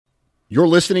You're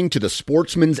listening to the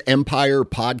Sportsman's Empire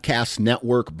Podcast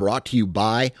Network, brought to you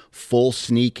by Full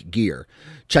Sneak Gear.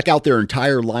 Check out their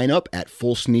entire lineup at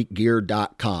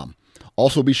fullsneakgear.com.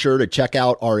 Also be sure to check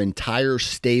out our entire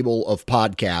stable of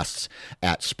podcasts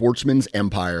at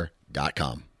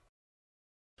sportsmansempire.com.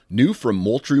 New from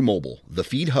Moultrie Mobile, the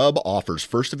Feed Hub offers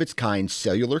first-of-its-kind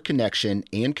cellular connection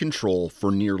and control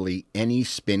for nearly any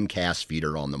spin cast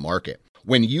feeder on the market.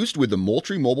 When used with the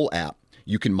Moultrie Mobile app,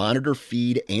 you can monitor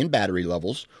feed and battery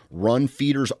levels, run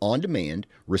feeders on demand,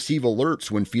 receive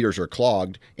alerts when feeders are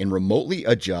clogged, and remotely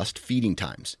adjust feeding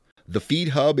times. The Feed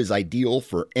Hub is ideal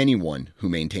for anyone who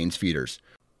maintains feeders.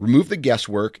 Remove the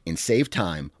guesswork and save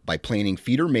time by planning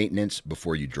feeder maintenance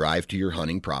before you drive to your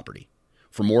hunting property.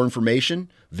 For more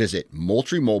information, visit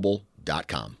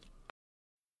MoultrieMobile.com.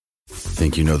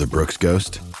 Think you know the Brooks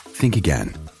Ghost? Think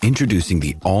again. Introducing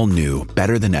the all-new,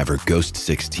 better-than-ever Ghost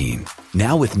 16.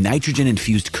 Now with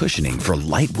nitrogen-infused cushioning for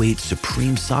lightweight,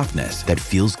 supreme softness that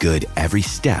feels good every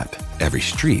step, every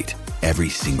street, every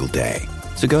single day.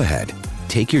 So go ahead,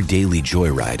 take your daily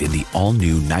joyride in the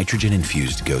all-new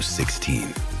nitrogen-infused Ghost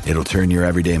 16. It'll turn your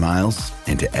everyday miles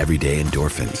into everyday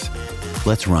endorphins.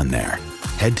 Let's run there.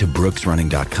 Head to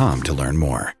brooksrunning.com to learn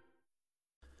more.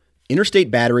 Interstate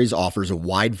Batteries offers a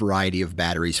wide variety of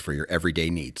batteries for your everyday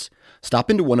needs.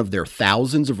 Stop into one of their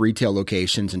thousands of retail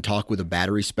locations and talk with a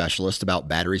battery specialist about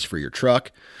batteries for your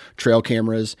truck, trail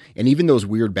cameras, and even those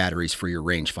weird batteries for your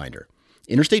rangefinder.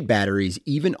 Interstate Batteries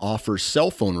even offers cell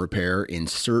phone repair in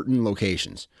certain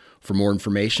locations. For more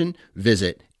information,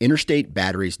 visit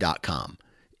interstatebatteries.com.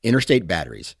 Interstate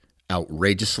Batteries,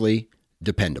 outrageously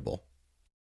dependable.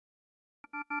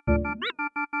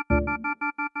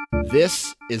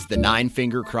 This is the Nine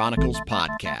Finger Chronicles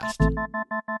podcast,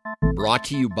 brought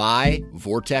to you by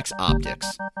Vortex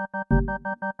Optics.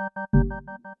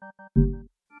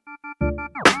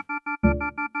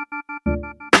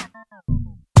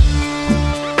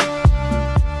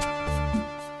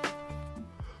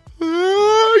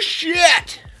 Oh,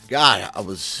 shit! God, I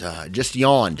was just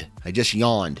yawned. I just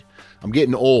yawned. I'm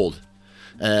getting old.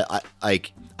 I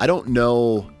don't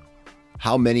know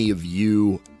how many of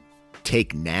you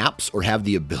take naps or have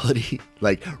the ability,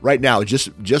 like right now,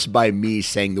 just by me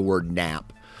saying the word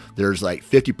nap, there's like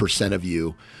 50% of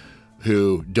you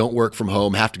who don't work from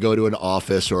home, have to go to an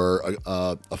office or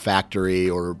a factory,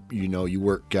 or, you know, you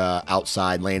work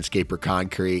outside, landscape or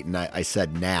concrete. And I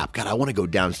said nap. God, I want to go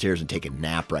downstairs and take a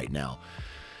nap right now.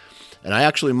 And I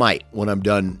actually might when I'm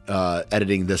done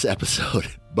editing this episode.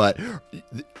 But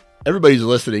everybody's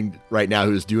listening right now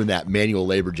who's doing that manual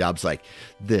labor job's like,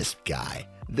 this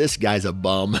guy's a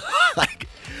bum.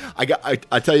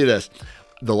 I tell you this,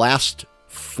 the last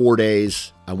 4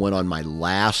 days, I went on my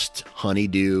last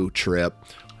honeydew trip.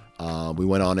 We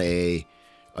went on a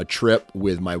trip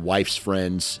with my wife's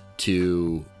friends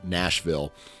to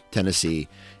Nashville, Tennessee,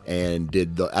 and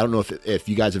I don't know if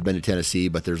you guys have been to Tennessee,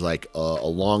 but there's like a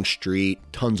long street,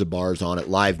 tons of bars on it,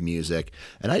 live music.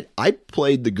 And I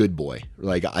played the good boy.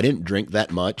 Like, I didn't drink that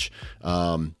much.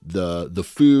 The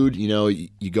food, you know,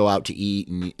 you go out to eat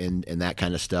and that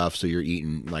kind of stuff. So you're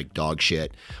eating like dog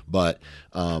shit. But,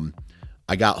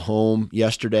 I got home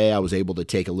yesterday. I was able to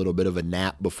take a little bit of a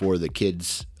nap before the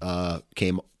kids, got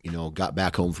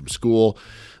back home from school.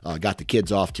 Got the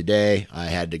kids off today. I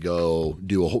had to go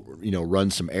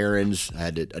run some errands. I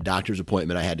had a doctor's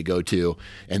appointment I had to go to,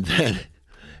 and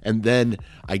then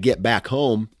I get back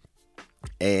home,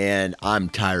 and I'm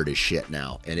tired as shit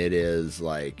now. And it is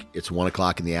like it's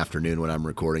 1:00 in the afternoon when I'm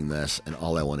recording this, and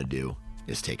all I want to do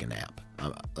is take a nap.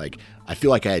 I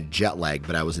feel like I had jet lag,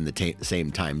 but I was in the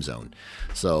same time zone.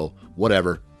 So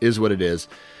whatever, is what it is.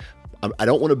 I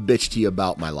don't want to bitch to you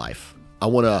about my life. I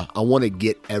want to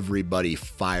get everybody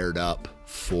fired up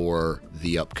for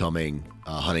the upcoming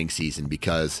hunting season,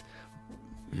 because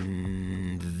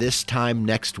this time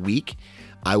next week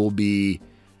I will be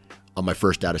on my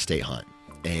first out-of-state hunt,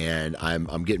 and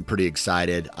I'm getting pretty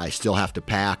excited. I still have to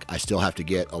pack. I still have to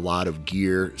get a lot of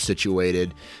gear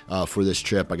situated for this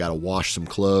trip. I got to wash some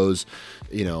clothes,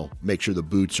 make sure the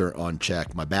boots are on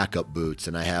check, my backup boots,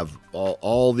 and I have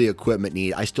all the equipment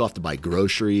need. I still have to buy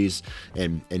groceries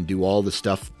and do all the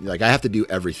stuff. Like, I have to do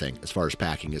everything as far as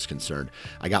packing is concerned.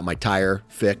 I got my tire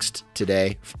fixed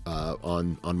today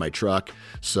on my truck,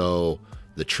 so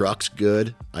the truck's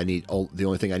good. The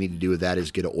only thing I need to do with that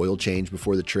is get an oil change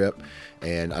before the trip,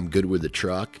 and I'm good with the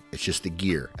truck. It's just the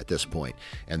gear at this point.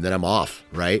 And then I'm off,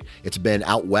 right? It's been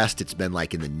out west. It's been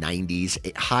like in the 90s,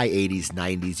 high 80s,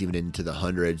 90s, even into the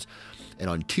hundreds. And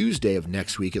on Tuesday of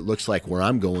next week, it looks like where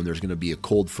I'm going, there's going to be a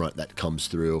cold front that comes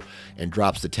through and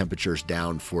drops the temperatures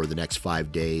down for the next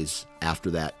 5 days after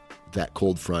that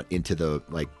cold front into the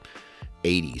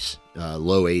 80s,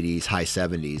 low 80s, high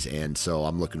 70s. And so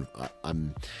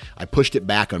I pushed it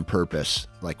back on purpose,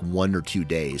 like 1 or 2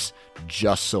 days,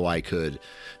 just so I could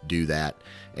do that.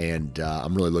 And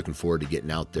I'm really looking forward to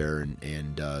getting out there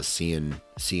and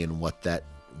seeing what that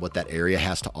area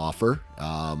has to offer.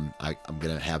 I'm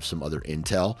going to have some other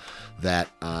intel that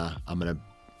I'm going to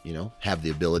have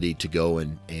the ability to go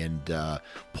and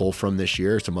pull from this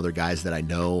year. Some other guys that I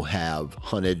know have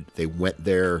hunted. They went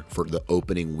there for the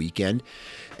opening weekend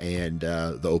and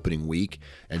the opening week.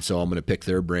 And so I'm going to pick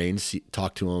their brains,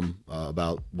 talk to them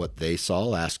about what they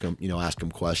saw, ask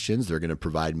them questions. They're going to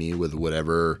provide me with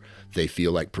whatever they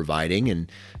feel like providing.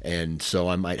 And so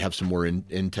I might have some more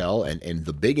intel and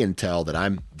the big intel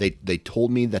that they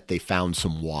told me that they found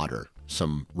some water,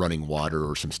 some running water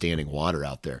or some standing water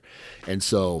out there. And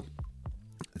so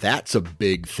that's a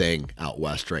big thing out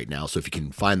west right now. So if you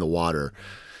can find the water,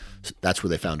 that's where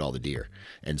they found all the deer.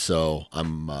 And so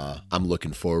I'm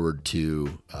looking forward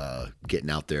to getting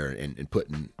out there and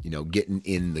putting, getting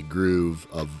in the groove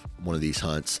of one of these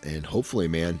hunts. And hopefully,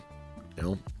 man,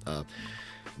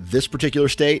 this particular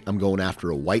state, I'm going after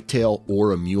a whitetail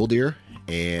or a mule deer,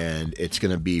 and it's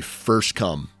going to be first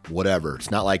come, whatever.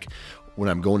 It's not like when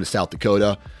I'm going to South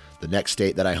Dakota, the next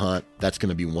state that I hunt, that's going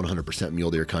to be 100% mule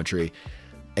deer country.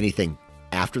 Anything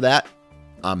after that,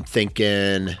 I'm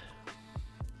thinking,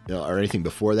 or anything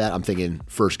before that, I'm thinking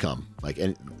first come. Like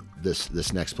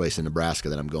this next place in Nebraska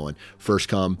that I'm going, first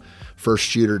come, first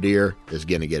shooter deer is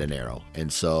going to get an arrow.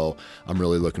 And so I'm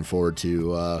really looking forward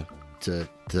to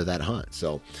that hunt.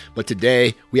 So, but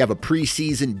today we have a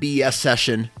preseason BS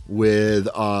session with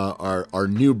our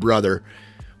new brother,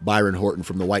 Byron Horton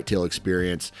from the Whitetail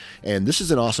Experience. And this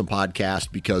is an awesome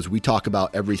podcast because we talk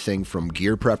about everything from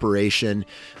gear preparation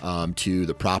to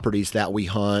the properties that we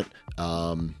hunt,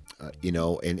 and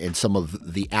some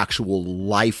of the actual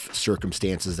life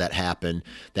circumstances that happen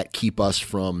that keep us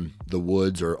from the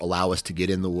woods or allow us to get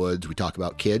in the woods. We talk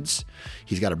about kids.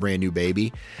 He's got a brand new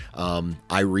baby.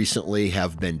 I recently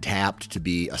have been tapped to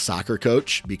be a soccer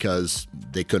coach because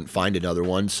they couldn't find another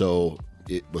one. So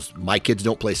it was, my kids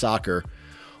don't play soccer,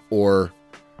 or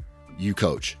you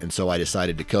coach. And so I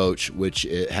decided to coach, which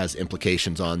it has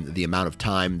implications on the amount of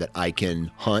time that I can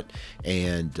hunt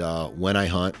and when I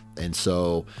hunt. And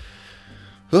so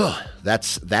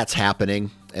that's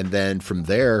happening. And then from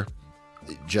there,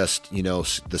 just, the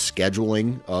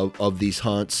scheduling of these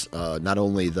hunts, not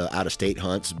only the out-of-state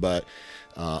hunts, but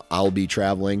I'll be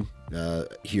traveling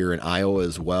here in Iowa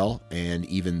as well. And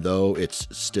even though it's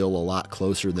still a lot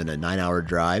closer than a 9-hour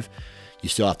drive, you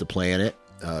still have to plan it.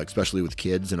 Especially with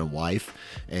kids and a wife.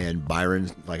 And Byron,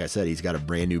 like I said, he's got a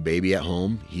brand new baby at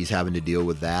home. He's having to deal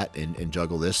with that and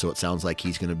juggle this. So it sounds like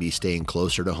he's going to be staying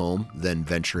closer to home than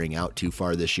venturing out too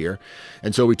far this year.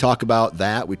 And so we talk about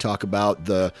that. We talk about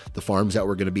the farms that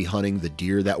we're going to be hunting, the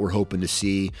deer that we're hoping to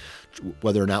see,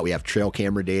 whether or not we have trail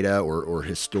camera data or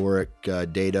historic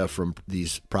data from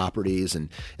these properties. And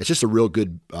it's just a real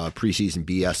good preseason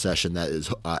BS session that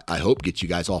is, I hope, gets you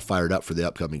guys all fired up for the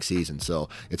upcoming season. So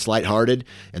it's lighthearted,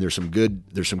 and there's some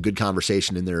good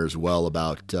conversation in there as well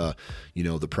about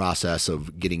the process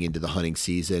of getting into the hunting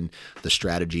season, the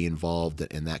strategy involved,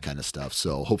 and that kind of stuff.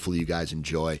 So hopefully you guys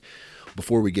enjoy.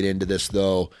 Before we get into this,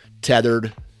 though,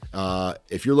 Tethered.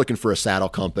 If you're looking for a saddle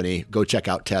company, go check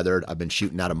out Tethered. I've been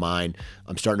shooting out of mine.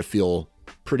 I'm starting to feel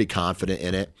pretty confident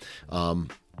in it.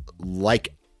 Like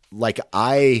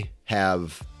I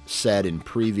have said in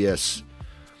previous,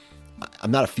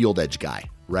 I'm not a field edge guy,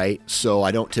 right? So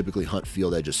I don't typically hunt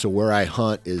field edges. So where I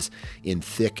hunt is in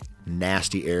thick,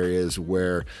 nasty areas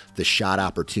where the shot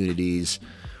opportunities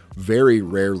very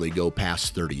rarely go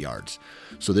past 30 yards.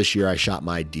 So this year I shot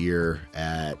my deer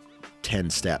at 10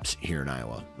 steps here in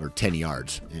Iowa, or 10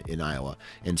 yards in Iowa.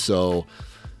 And so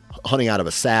hunting out of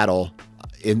a saddle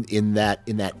in that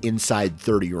inside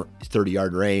 30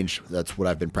 yard range, that's what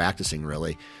I've been practicing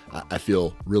really. I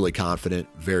feel really confident,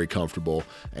 very comfortable,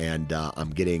 and I'm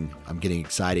getting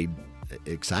excited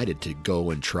to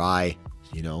go and try,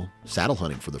 saddle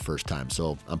hunting for the first time.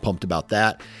 So I'm pumped about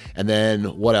that. And then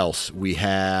what else? We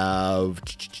have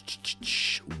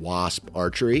Wasp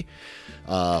Archery.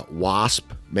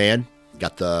 Wasp, man,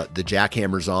 got the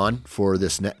jackhammers on for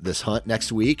this hunt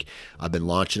next week. I've been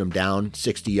launching them down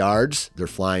 60 yards. They're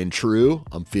flying true.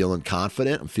 I'm feeling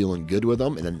confident. I'm feeling good with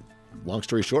them. And then, long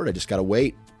story short, I just got to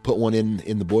wait, put one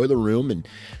in the boiler room,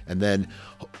 and then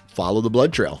follow the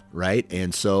blood trail, right?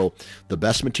 And so the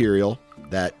best material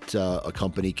that a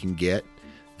company can get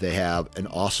They have an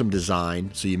awesome design.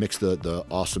 So you mix the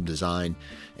awesome design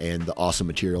and the awesome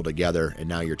material together, and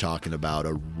now you're talking about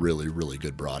a really, really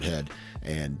good broadhead.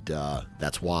 And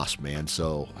that's Wasp, man.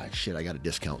 So, I got a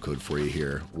discount code for you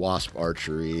here. Wasp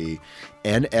Archery,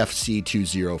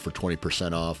 NFC20 for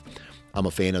 20% off. I'm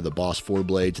a fan of the Boss 4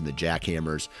 blades and the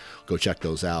jackhammers. Go check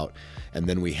those out. And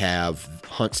then we have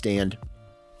Hunt Stand.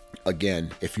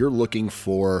 Again, if you're looking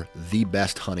for the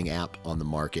best hunting app on the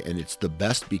market, and it's the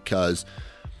best because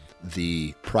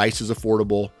the price is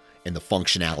affordable and the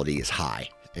functionality is high.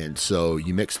 And so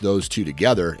you mix those two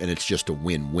together and it's just a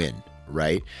win-win,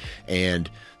 right? And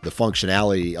the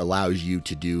functionality allows you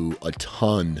to do a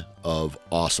ton of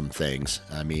awesome things.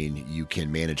 I mean, you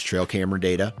can manage trail camera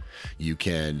data. You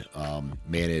can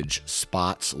manage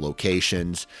spots,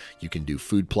 locations. You can do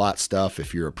food plot stuff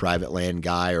if you're a private land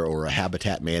guy or a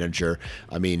habitat manager.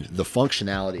 I mean, the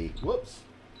functionality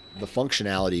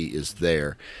is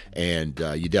there, and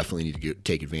you definitely need to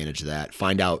take advantage of that.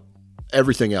 Find out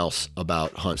everything else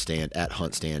about HuntStand at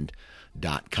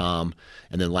huntstand.com.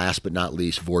 And then last but not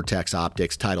least, Vortex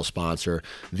Optics, title sponsor.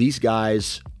 These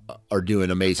guys are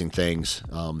doing amazing things,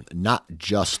 not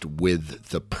just with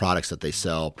the products that they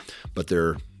sell, but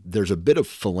there's a bit of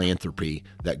philanthropy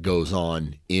that goes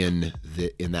on in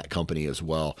that company as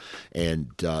well. And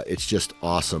it's just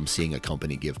awesome seeing a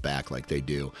company give back like they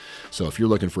do. So if you're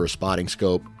looking for a spotting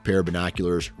scope, pair of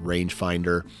binoculars,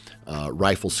 rangefinder,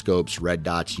 rifle scopes, red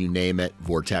dots, you name it,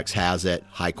 Vortex has it.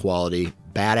 High quality,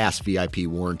 badass VIP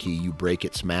warranty. You break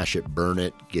it, smash it, burn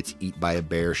it, gets eat by a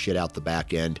bear, shit out the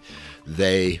back end.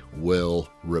 They will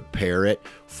repair it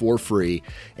for free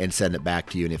and send it back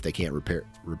to you. And if they can't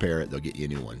repair it, they'll get you a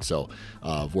new one. So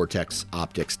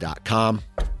vortexoptics.com.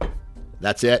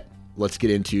 That's it. Let's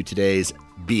get into today's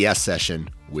BS session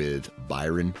with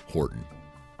Byron Horton.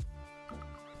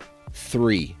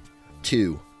 3,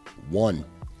 2, 1.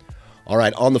 All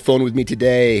right, on the phone with me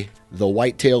today, the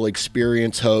Whitetail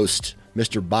Experience host,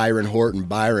 Mr. Byron Horton.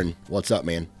 Byron, what's up,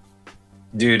 man?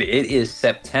 Dude, it is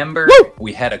September. Woo!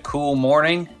 We had a cool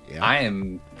morning. Yeah. I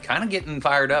am kind of getting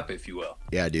fired up, if you will.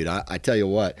 Yeah, dude, I tell you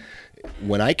what,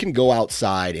 when I can go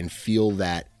outside and feel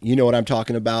that, you know what I'm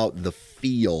talking about? The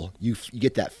feel. You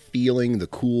get that feeling, the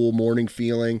cool morning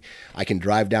feeling. I can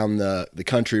drive down the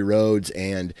country roads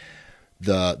and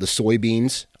the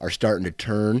soybeans are starting to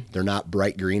turn. They're not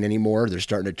bright green anymore. They're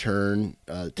starting to turn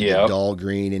to the dull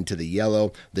green into the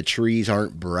yellow. The trees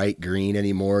aren't bright green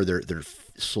anymore. They're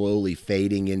slowly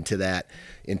fading into that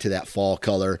fall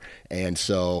color. And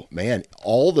so, man,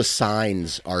 all the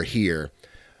signs are here.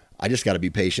 I just got to be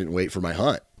patient and wait for my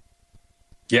hunt.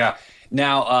 Yeah.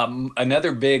 Now,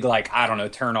 another big,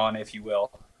 turn on, if you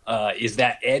will, is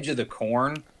that edge of the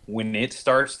corn. When it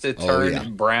starts to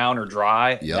turn brown or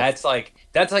dry, that's like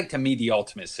to me the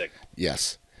ultimate signal.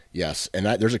 Yes. And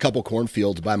there's a couple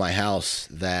cornfields by my house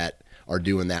that are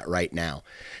doing that right now.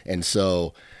 And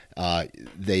so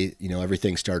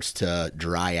everything starts to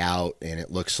dry out and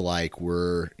it looks like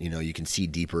you can see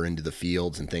deeper into the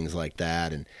fields and things like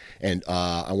that. And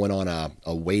I went on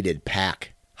a weighted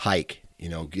pack hike,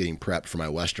 getting prepped for my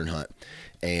Western hunt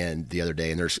and the other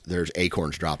day, and there's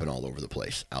acorns dropping all over the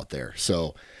place out there.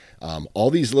 So all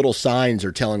these little signs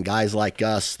are telling guys like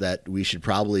us that we should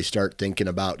probably start thinking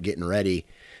about getting ready.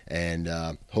 And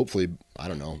hopefully, I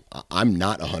don't know, I'm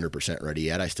not 100% ready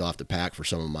yet. I still have to pack for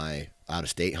some of my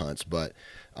out-of-state hunts. But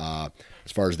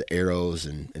as far as the arrows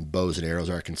and bows and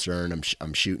arrows are concerned,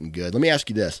 I'm shooting good. Let me ask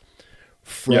you this.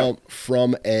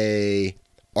 From a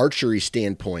archery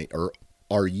standpoint,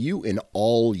 are you an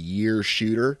all-year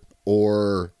shooter,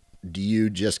 or do you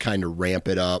just kind of ramp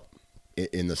it up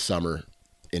in the summer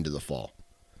into the fall?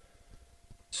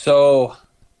 So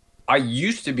I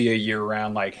used to be a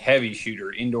year-round heavy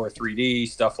shooter, indoor 3D,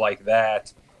 stuff like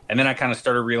that. And then I kind of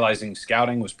started realizing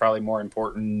scouting was probably more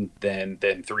important than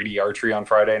 3D archery on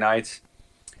Friday nights.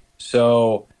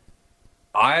 So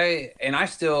I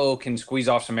still can squeeze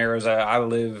off some arrows. I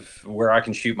live where I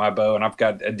can shoot my bow, and I've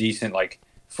got a decent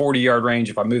 40-yard range.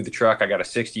 If I move the truck, I got a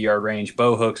 60-yard range.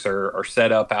 Bow hooks are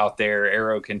set up out there,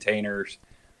 arrow containers.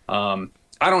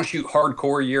 I don't shoot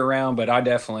hardcore year round, but I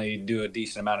definitely do a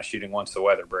decent amount of shooting once the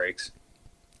weather breaks.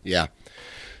 Yeah.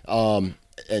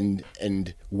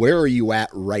 And where are you at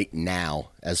right now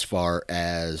as far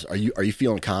as, are you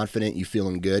feeling confident? You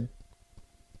feeling good?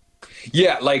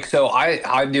 Yeah. So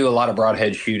I do a lot of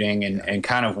broadhead shooting and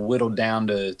kind of whittled down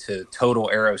to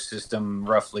total arrow system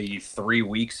roughly 3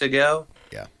 weeks ago.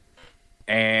 Yeah.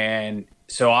 And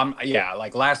so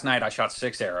last night I shot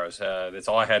 6 arrows. That's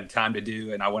all I had time to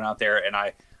do. And I went out there and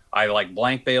I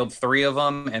blank bailed 3 of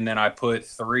them. And then I put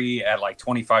 3 at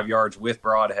 25 yards with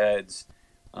broadheads.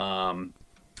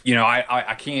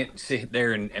 I can't sit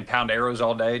there and pound arrows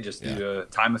all day just due to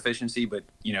time efficiency, but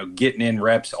getting in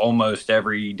reps almost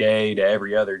every day to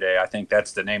every other day, I think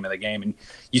that's the name of the game. And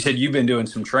you said you've been doing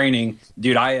some training,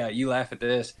 dude. You laugh at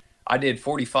this. I did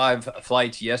 45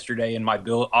 flights yesterday in my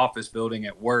office building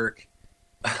at work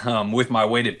with my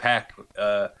weighted pack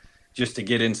just to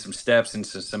get in some steps and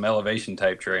some elevation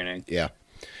type training. Yeah.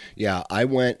 I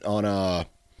went on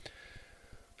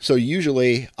so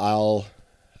usually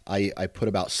I put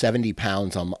about 70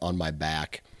 pounds on my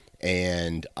back,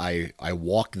 and I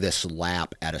walk this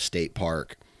lap at a state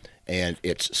park, and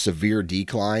it's severe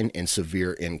decline and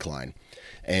severe incline.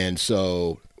 And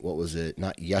so what was it?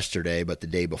 Not yesterday, but the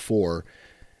day before,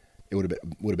 it would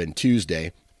have been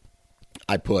Tuesday.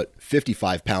 I put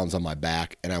 55 pounds on my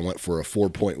back, and I went for a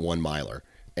 4.1 miler,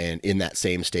 and in that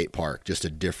same state park, just a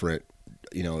different,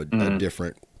 a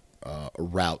different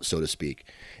route, so to speak.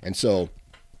 And so,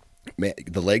 man,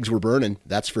 the legs were burning,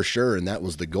 that's for sure, and that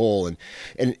was the goal.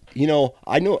 And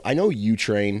I know you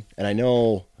train, and I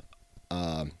know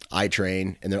I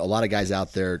train, and there are a lot of guys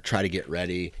out there try to get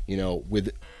ready,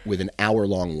 with an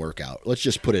hour-long workout. Let's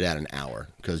just put it at an hour,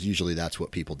 because usually that's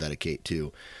what people dedicate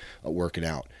to working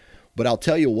out. But I'll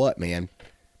tell you what, man,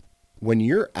 when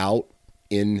you're out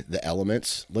in the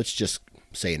elements, let's just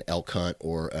say an elk hunt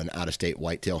or an out-of-state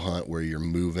whitetail hunt where you're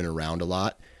moving around a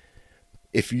lot,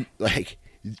 if you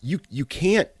you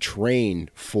can't train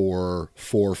for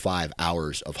 4 or 5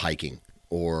 hours of hiking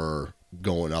or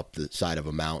going up the side of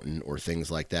a mountain or things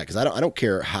like that. Because I don't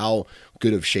care how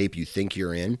good of shape you think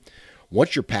you're in.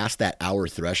 Once you're past that hour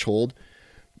threshold,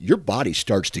 your body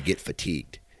starts to get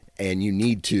fatigued, and you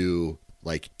need to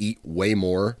eat way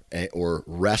more or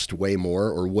rest way more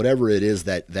or whatever it is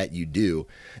that you do.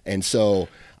 And so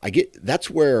that's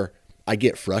where I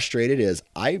get frustrated is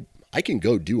I can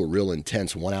go do a real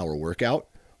intense 1 hour workout,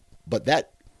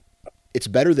 but it's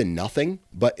better than nothing,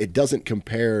 but it doesn't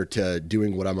compare to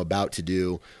doing what I'm about to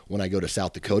do when I go to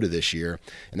South Dakota this year.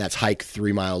 And that's hike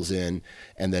 3 miles in,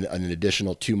 and then an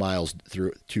additional 2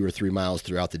 or 3 miles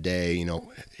throughout the day,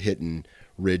 hitting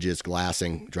ridges,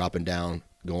 glassing, dropping down,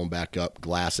 going back up,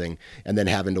 glassing, and then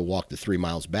having to walk the 3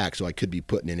 miles back. So I could be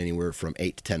putting in anywhere from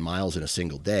 8 to 10 miles in a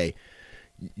single day.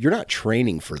 You're not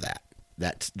training for that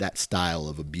style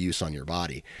of abuse on your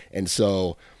body. And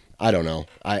so I don't know.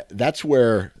 That's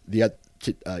where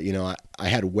I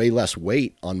had way less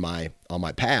weight on my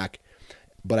pack,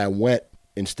 but I went,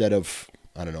 instead of,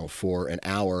 for an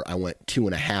hour, I went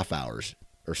 2.5 hours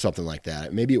or something like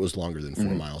that. Maybe it was longer than 4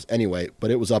 miles anyway, but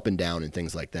it was up and down and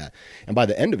things like that. And by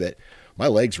the end of it, my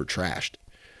legs were trashed.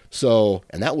 So,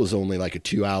 and that was only like a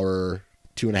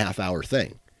 2.5 hour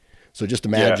thing. So just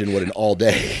imagine what an all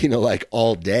day,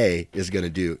 all day is going to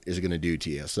do to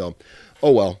you. So,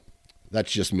 oh well,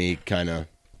 that's just me kind of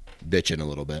bitching a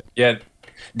little bit. Yeah.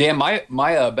 Dan, my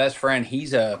best friend, he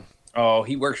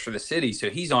works for the city, so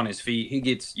he's on his feet. He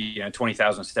gets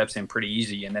 20,000 steps in pretty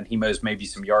easy, and then he mows maybe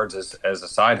some yards as a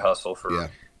side hustle for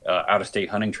out of state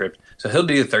hunting trips. So he'll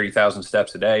do 30,000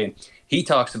 steps a day. And he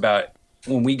talks about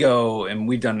when we go, and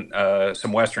we've done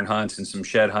some western hunts and some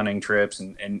shed hunting trips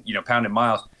and pounded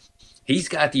miles. He's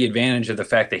got the advantage of the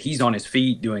fact that he's on his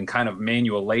feet doing kind of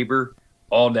manual labor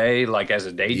all day, like as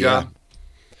a day job.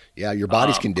 Yeah, your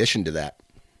body's conditioned to that.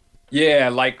 Yeah,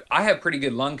 I have pretty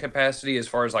good lung capacity as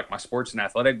far as my sports and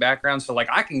athletic background. So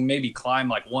I can maybe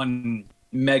climb one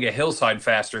mega hillside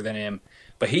faster than him,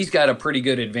 but he's got a pretty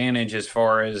good advantage as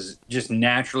far as just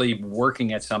naturally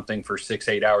working at something for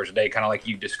 6-8 hours a day, kind of like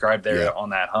you described there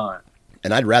on that hunt.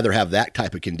 And I'd rather have that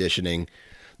type of conditioning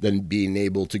than being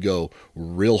able to go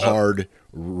real hard,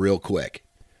 real quick,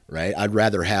 right? I'd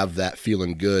rather have that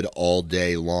feeling good all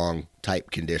day long type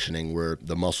conditioning where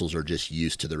the muscles are just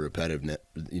used to the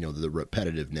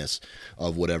repetitiveness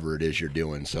of whatever it is you're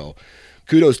doing. So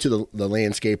kudos to the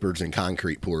landscapers and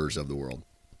concrete pourers of the world.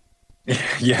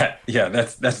 Yeah.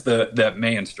 That's that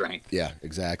man strength. Yeah,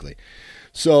 exactly.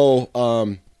 So,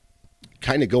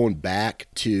 kind of going back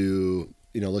to,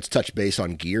 let's touch base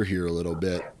on gear here a little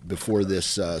bit before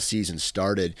this season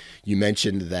started. You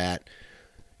mentioned that,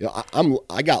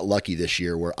 I got lucky this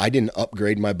year where I didn't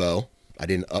upgrade my bow. I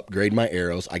didn't upgrade my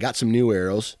arrows. I got some new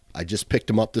arrows. I just picked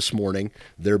them up this morning.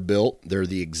 They're built. They're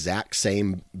the exact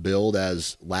same build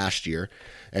as last year.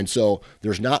 And so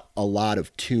there's not a lot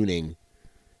of tuning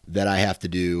that I have to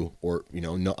do, or,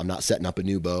 no, I'm not setting up a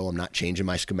new bow. I'm not changing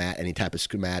my any type of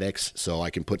schematics. So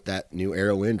I can put that new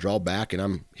arrow in, draw back, and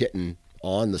I'm hitting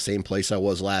on the same place I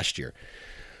was last year.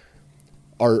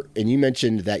 And you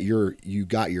mentioned that you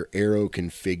got your arrow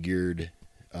configured,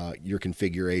 your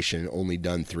configuration only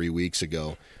done 3 weeks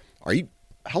ago.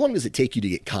 How long does it take you to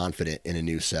get confident in a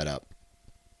new setup?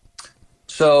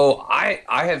 So I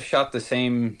have shot the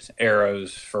same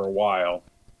arrows for a while,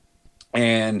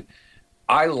 and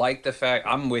I like the fact,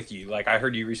 I'm with you. Like, I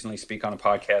heard you recently speak on a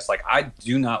podcast. Like, I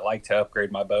do not like to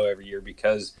upgrade my bow every year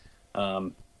because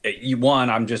I'm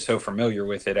just so familiar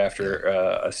with it after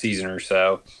a season or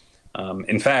so.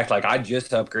 In fact, like, I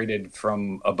just upgraded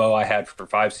from a bow I had for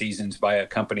 5 seasons by a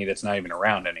company that's not even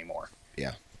around anymore.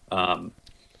 Yeah.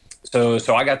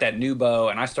 So I got that new bow,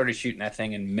 and I started shooting that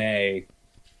thing in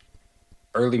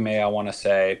early May, I want to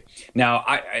say. Now,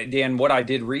 Dan, what I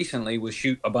did recently was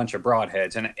shoot a bunch of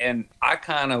broadheads, and I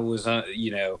kind of was, I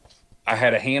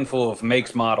had a handful of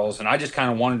makes, models, and I just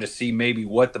kind of wanted to see maybe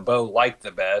what the bow liked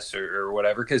the best or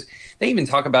whatever, because they even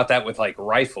talk about that with like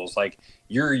rifles. Like,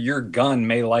 your gun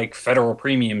may like Federal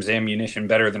Premium's ammunition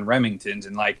better than Remington's,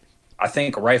 and like, I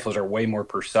think rifles are way more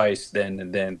precise than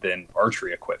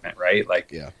archery equipment, right? Like,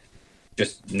 Yeah.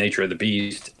 Just nature of the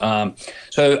beast.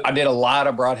 So I did a lot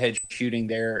of broadhead shooting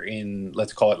there in,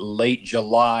 let's call it late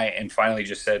July, and finally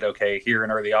just said, okay, here in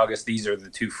early August, these are the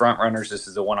 2 front runners. This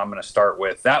is the one I'm going to start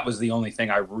with. That was the only thing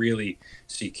I really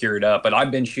secured up, but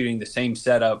I've been shooting the same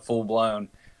setup full blown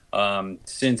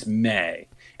since May.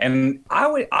 And I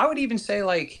would even say,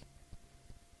 like,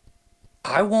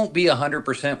 I won't be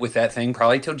 100% with that thing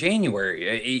probably till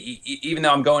January, even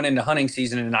though I'm going into hunting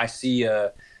season and I see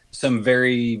some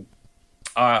very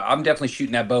I'm definitely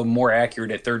shooting that bow more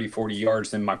accurate at 30, 40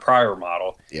 yards than my prior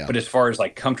model. Yeah. But as far as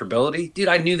like comfortability, dude,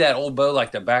 I knew that old bow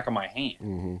like the back of my hand.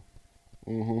 Mm-hmm.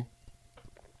 Mm-hmm.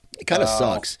 It kind of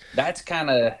sucks. That's kind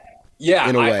of, yeah,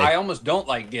 in a way. I almost don't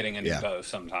like getting a new bow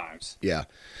sometimes. Yeah.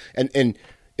 And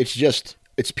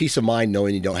it's peace of mind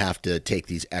knowing you don't have to take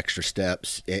these extra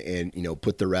steps and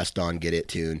put the rest on, get it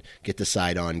tuned, get the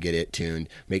sight on, get it tuned,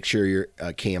 make sure your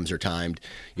cams are timed,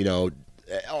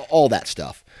 all that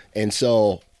stuff. And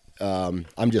so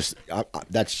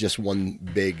that's just one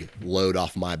big load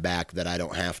off my back that I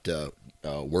don't have to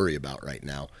worry about right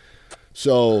now.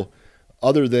 So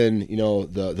other than,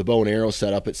 the bow and arrow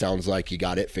setup, it sounds like you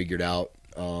got it figured out.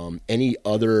 Any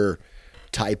other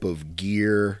type of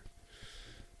gear,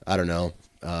 I don't know,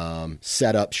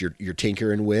 setups you're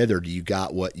tinkering with, or do you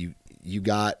got what you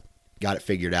got it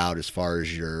figured out as far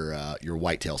as your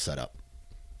whitetail setup?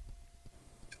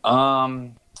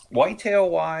 Whitetail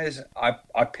wise,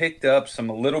 I picked up some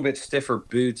a little bit stiffer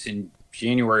boots in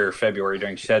January or February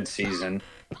during shed season.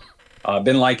 I've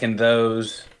been liking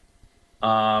those.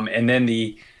 And then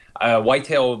the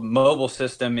whitetail mobile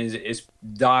system is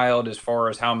dialed as far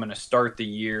as how I'm going to start the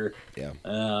year. Yeah.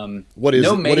 What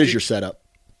is your setup?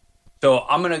 So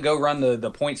I'm going to go run the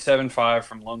 .75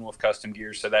 from Lone Wolf Custom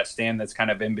Gears. So that stand that's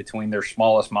kind of in between their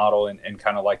smallest model and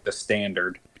kind of like the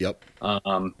standard. Yep.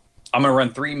 I'm going to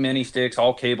run 3 mini sticks,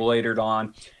 all cable-latered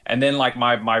on. And then like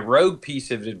my rogue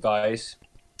piece of advice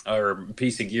or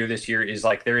piece of gear this year is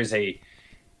like there is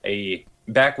a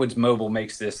Backwoods Mobile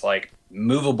makes this like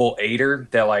movable aider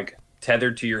that like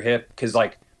tethered to your hip. Because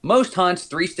like most hunts,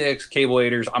 3 sticks, cable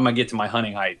aiders, I'm going to get to my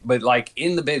hunting height. But like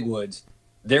in the big woods,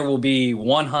 there will be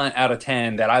 1 hunt out of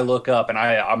 10 that I look up and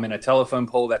I'm in a telephone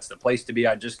pole. That's the place to be.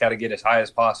 I just got to get as high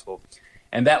as possible.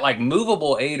 And that like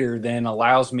movable aider then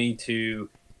allows me to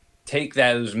take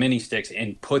those mini sticks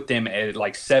and put them at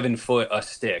like 7 foot a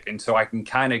stick. And so I can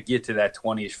kind of get to that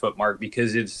 20-ish foot mark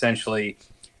because it essentially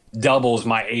doubles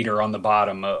my aider on the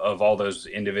bottom of all those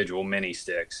individual mini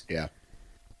sticks. Yeah.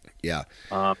 Yeah.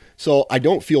 So I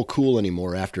don't feel cool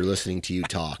anymore after listening to you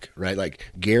talk, right? Like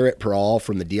Garrett Prawl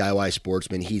from the DIY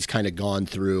Sportsman, he's kind of gone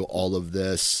through all of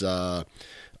this,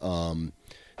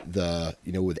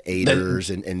 with aiders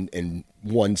and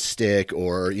one stick,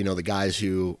 or the guys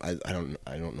who I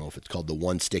don't know if it's called the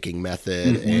one sticking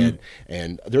method. Mm-hmm.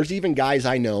 and there's even guys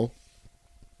I know,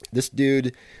 this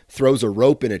dude throws a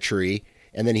rope in a tree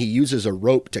and then he uses a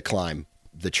rope to climb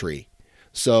the tree.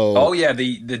 So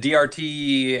the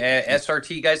DRT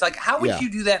SRT guys, like how would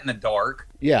you do that in the dark?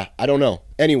 Yeah, I don't know.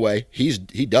 Anyway, he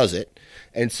does it.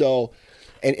 And so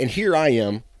and here I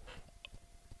am.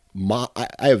 I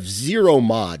have 0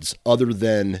 mods other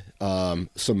than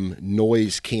some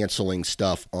noise canceling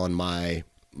stuff on my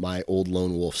old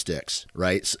Lone Wolf sticks,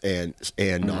 right?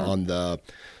 And on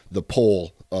the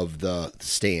pole of the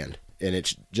stand, and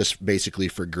it's just basically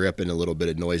for grip and a little bit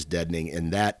of noise deadening,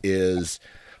 and that is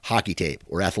hockey tape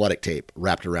or athletic tape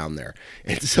wrapped around there.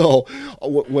 And so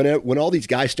when all these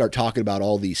guys start talking about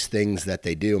all these things that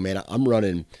they do, man, I'm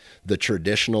running the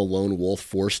traditional Lone Wolf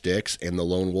 4 sticks and the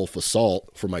Lone Wolf Assault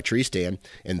for my tree stand.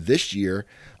 And this year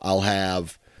I'll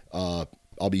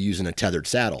be using a tethered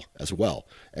saddle as well,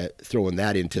 throwing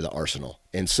that into the arsenal.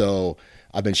 And so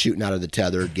I've been shooting out of the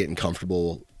tether, getting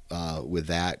comfortable with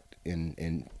that,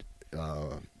 and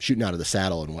shooting out of the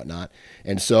saddle and whatnot.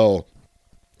 And so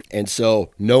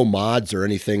no mods or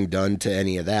anything done to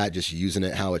any of that, just using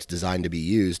it how it's designed to be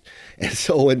used. And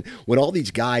so when all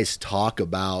these guys talk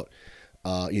about,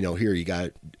 here you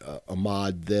got a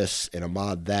mod this and a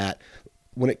mod that,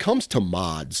 when it comes to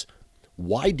mods,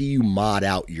 why do you mod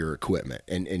out your equipment?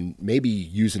 And maybe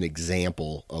use an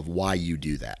example of why you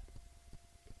do that.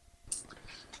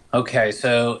 Okay,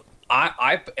 so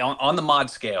I on the mod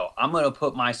scale, I'm going to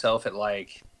put myself at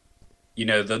like,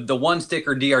 the one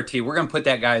sticker DRT. We're going to put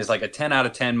that guy as like a 10 out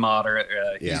of 10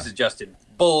 modder. He's adjusted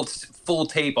bolts, full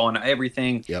tape on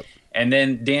everything. Yep. And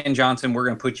then Dan Johnson, we're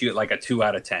going to put you at like a 2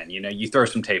 out of 10. You throw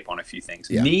some tape on a few things.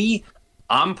 Yeah. Me,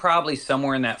 I'm probably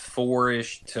somewhere in that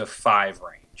 4-ish to 5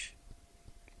 range.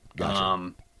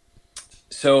 Gotcha.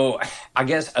 So I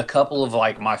guess a couple of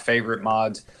like my favorite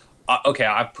mods.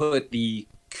 I put the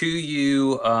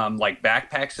KUIU like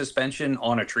backpack suspension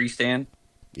on a tree stand.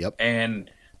 Yep.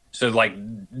 And so like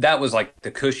that was like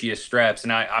the cushiest straps,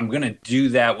 and I'm gonna do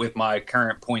that with my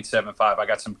current .75. I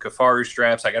got some Kifaru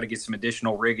straps. I got to get some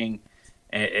additional rigging,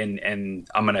 and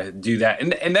I'm gonna do that.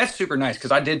 And that's super nice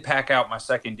because I did pack out my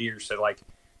second deer. So like,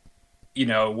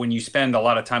 when you spend a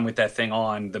lot of time with that thing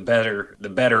on, the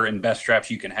better and best straps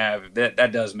you can have.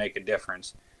 That does make a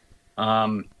difference.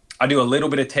 I do a little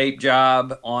bit of tape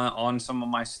job on some of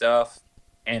my stuff,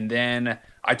 and then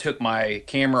I took my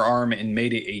camera arm and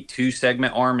made it a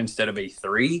 2-segment arm instead of a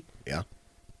 3. Yeah.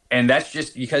 And that's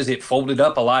just because it folded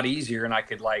up a lot easier, and I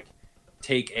could like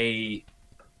take a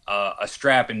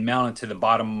strap and mount it to the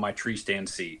bottom of my tree stand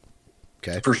seat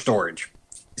for storage.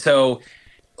 So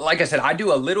like I said, I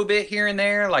do a little bit here and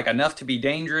there, like enough to be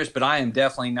dangerous, but I am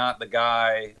definitely not the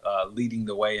guy leading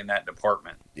the way in that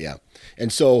department. Yeah.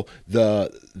 And so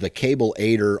the cable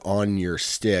aider on your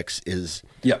sticks is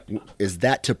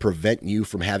that to prevent you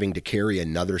from having to carry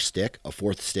another stick, a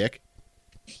 4th stick?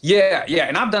 Yeah.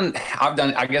 And I've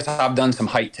done some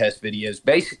height test videos.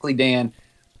 Basically, Dan,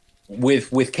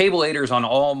 with cable aiders on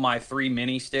all my 3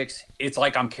 mini sticks, it's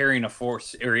like I'm carrying a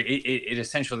 4th, or it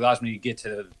essentially allows me to get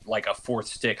to like a 4th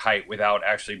stick height without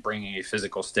actually bringing a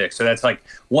physical stick. So that's like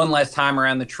one less time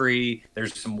around the tree.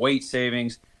 There's some weight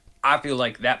savings. I feel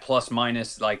like that plus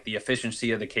minus like the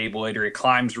efficiency of the cable aider, it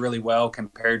climbs really well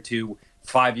compared to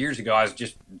 5 years ago. I was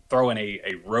just throwing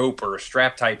a rope or a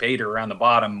strap type aider around the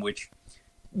bottom, which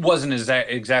wasn't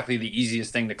exactly the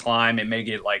easiest thing to climb. It may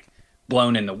get like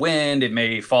blown in the wind, it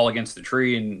may fall against the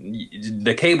tree, and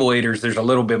the cable aiders, there's a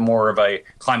little bit more of a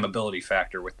climbability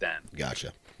factor with them.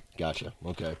 Gotcha.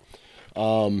 Okay.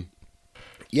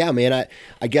 Yeah, man,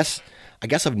 I guess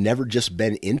I've never just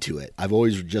been into it. I've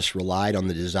always just relied on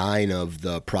the design of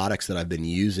the products that I've been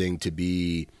using to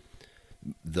be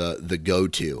the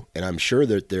go-to. And I'm sure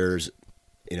that there's,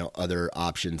 other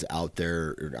options out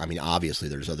there. I mean, obviously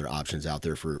there's other options out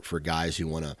there for guys who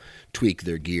want to tweak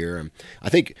their gear. And I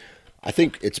think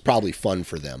it's probably fun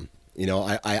for them.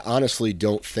 I honestly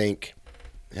don't think,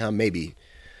 maybe,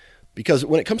 because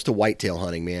when it comes to whitetail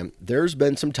hunting, man, there's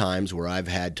been some times where I've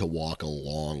had to walk a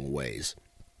long ways,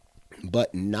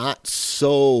 but not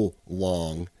so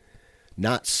long,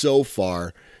 not so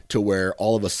far to where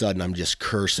all of a sudden I'm just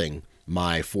cursing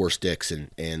my 4 sticks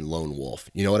and lone wolf.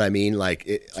 You know what I mean?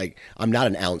 Like I'm not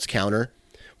an ounce counter,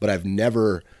 but I've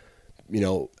never,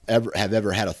 ever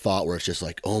had a thought where it's just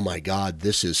like, oh my God,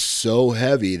 this is so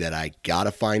heavy that I got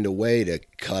to find a way to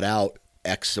cut out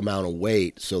X amount of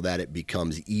weight so that it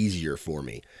becomes easier for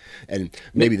me. And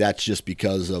maybe that's just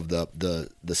because of the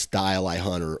style I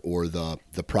hunt or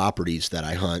the properties that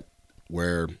I hunt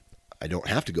where I don't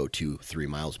have to go 2-3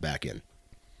 miles back in.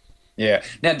 Yeah.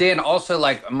 Now, Dan, also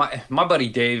like my buddy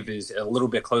Dave is a little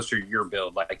bit closer to your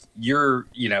build. Like you're,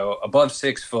 above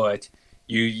 6 foot,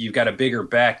 you've got a bigger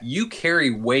back. You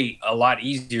carry weight a lot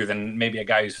easier than maybe a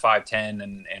guy who's 5'10"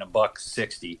 and a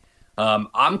 $160.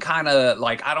 I'm kind of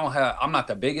like, I'm not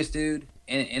the biggest dude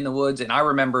in the woods. And I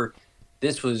remember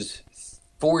this was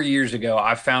 4 years ago.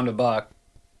 I found a buck,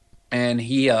 and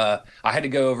I had to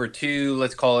go over 2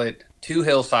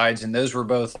 hillsides. And those were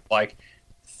both like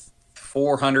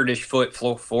 400-ish foot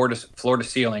floor to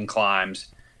ceiling climbs.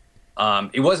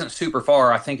 It wasn't super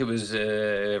far. I think it was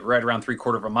right around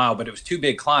 3/4 of a mile, but it was 2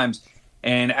 big climbs.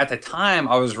 And at the time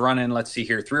I was running,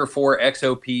 3 or 4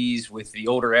 XOPs with the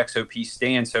older XOP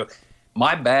stand. So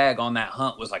my bag on that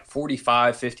hunt was like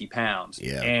 45, 50 pounds.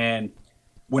 Yeah. And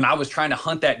when I was trying to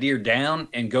hunt that deer down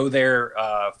and go there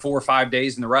 4 or 5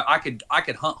 days in the rut, I could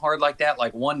hunt hard like that,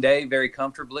 like one day very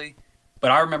comfortably. But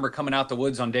I remember coming out the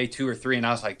woods on day 2 or 3, and I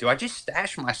was like, do I just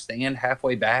stash my stand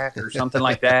halfway back or something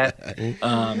like that?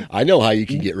 I know how you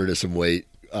can get rid of some weight,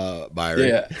 Byron.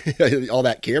 Yeah. All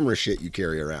that camera shit you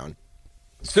carry around.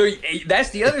 So that's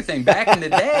the other thing. Back in the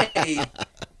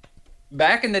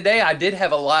day, I did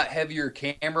have a lot heavier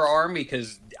camera arm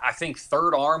because I think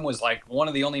Third Arm was like one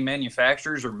of the only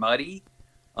manufacturers, or Muddy.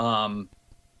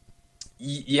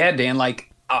 Yeah, Dan,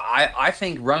 like I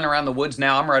think running around the woods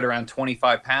now, I'm right around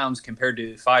 25 pounds compared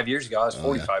to 5 years ago. I was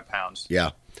 45 pounds.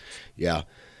 Yeah. Yeah.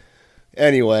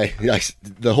 Anyway,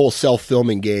 the whole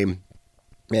self-filming game,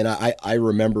 and I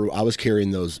remember I was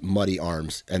carrying those Muddy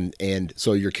arms, and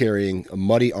so you're carrying a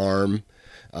Muddy arm,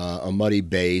 a Muddy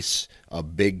base, a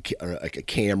big like a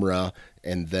camera,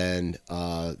 and then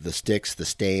the sticks, the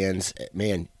stands.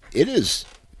 Man, it's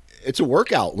a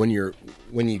workout when you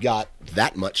got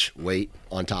that much weight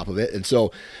on top of it. And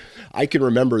so I can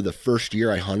remember the first year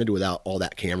I hunted without all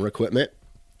that camera equipment.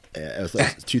 It was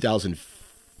like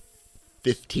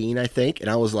 2015, I think, and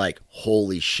I was like,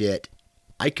 holy shit,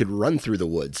 I could run through the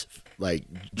woods, like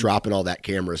dropping all that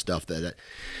camera stuff that,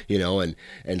 and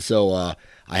so I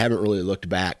haven't really looked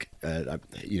back.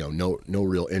 No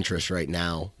real interest right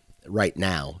now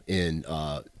in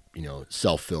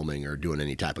self-filming or doing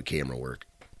any type of camera work.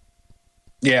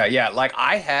 Yeah. Like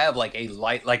I have like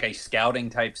a scouting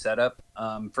type setup.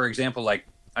 For example, like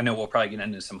I know we'll probably get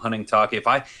into some hunting talk. If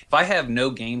I have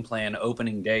no game plan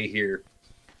opening day here,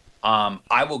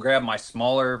 I will grab my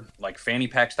smaller like fanny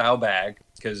pack style bag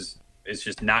because it's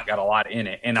just not got a lot in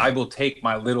it, and I will take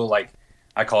my little, like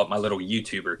I call it my little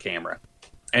YouTuber camera,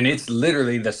 and it's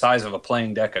literally the size of a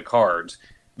playing deck of cards.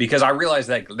 Because I realize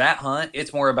that hunt,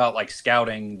 it's more about like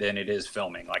scouting than it is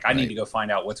filming. Like I need to go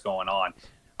find out what's going on.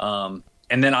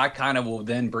 And then I kind of will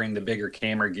then bring the bigger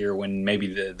camera gear when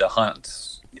maybe the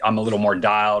hunts, I'm a little more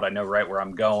dialed. I know right where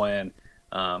I'm going.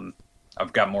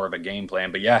 I've got more of a game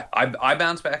plan. But yeah, I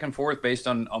bounce back and forth based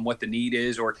on what the need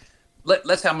is. Or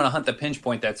let's say I'm going to hunt the pinch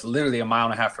point that's literally 1.5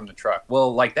 miles from the truck.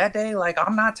 Well, like that day, like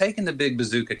I'm not taking the big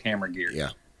bazooka camera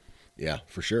gear. Yeah,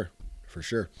 for sure.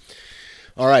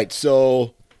 All right,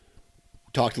 so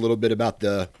talked a little bit about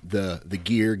the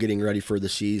gear, getting ready for the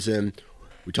season.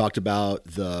 We talked about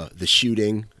the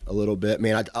shooting a little bit.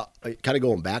 Man, I kind of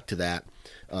going back to that.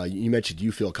 You mentioned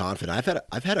you feel confident.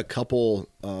 I've had a couple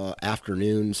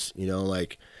afternoons,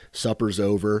 like supper's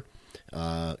over.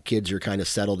 Kids are kind of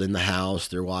settled in the house.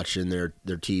 They're watching their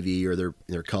TV, or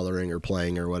they're coloring or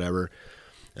playing or whatever.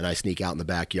 And I sneak out in the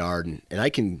backyard, and I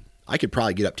could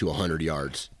probably get up to 100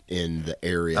 yards in the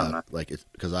area,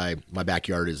 because my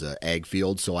backyard is an ag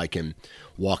field, so I can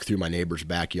walk through my neighbor's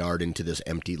backyard into this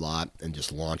empty lot and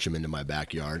just launch them into my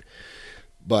backyard.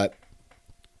 But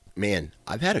man,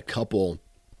 I've had a couple.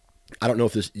 I don't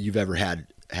know if you've ever had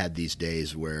these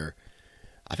days where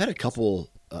I've had a couple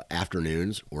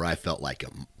afternoons where I felt like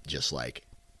just like,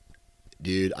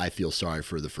 dude, I feel sorry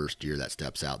for the first deer that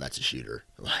steps out. That's a shooter.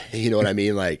 You know what I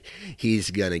mean? Like he's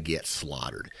gonna get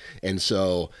slaughtered. And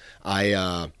so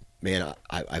I've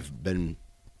been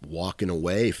walking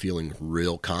away feeling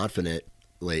real confident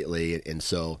lately, and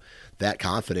so that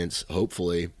confidence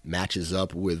hopefully matches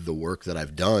up with the work that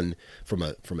I've done from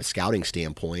a scouting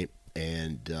standpoint,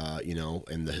 and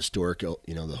and the historic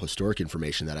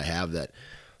information that I have that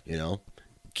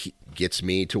gets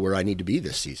me to where I need to be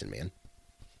this season, man.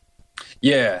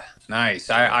 Yeah, nice.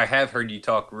 I have heard you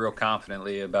talk real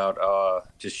confidently about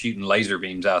just shooting laser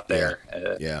beams out there.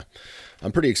 Yeah.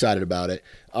 I'm pretty excited about it.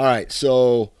 All right,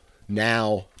 so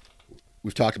now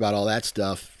we've talked about all that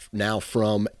stuff. Now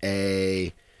from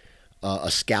a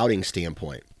scouting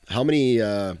standpoint, how many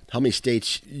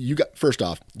states you got? First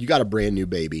off, you got a brand new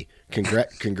baby.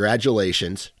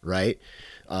 Congratulations, right?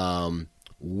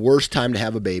 Worst time to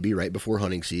have a baby, right before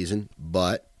hunting season,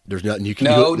 but there's nothing you can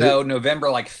do. No, November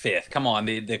 5th. Come on,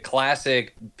 the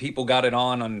classic. People got it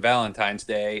on Valentine's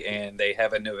Day, and they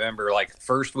have a November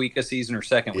first week of season or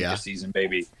second week of season,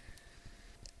 baby.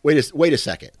 Wait a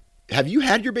second. Have you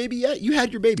had your baby yet? You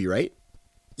had your baby, right?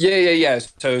 Yeah.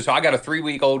 So I got a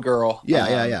 3-week-old girl.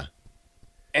 Yeah.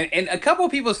 And a couple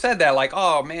of people said that,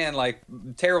 oh man,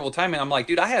 terrible timing. I'm like,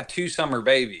 dude, I have 2 summer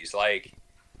babies.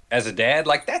 As a dad,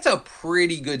 that's a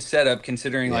pretty good setup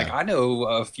considering, I know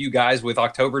a few guys with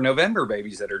October, November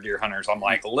babies that are deer hunters. I'm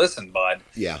like, listen, bud.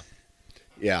 Yeah.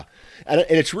 And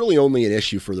it's really only an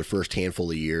issue for the first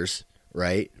handful of years,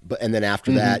 right? And then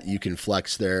after that, you can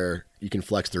flex their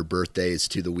birthdays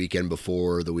to the weekend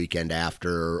before, the weekend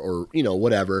after, or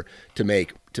whatever to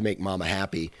make mama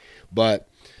happy. But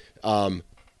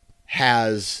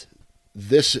has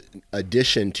this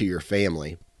addition to your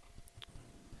family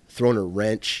thrown a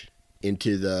wrench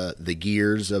into the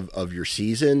gears of your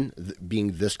season,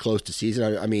 being this close to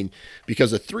season? I mean,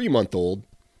 because a 3-month-old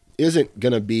isn't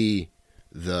going to be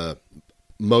the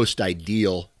most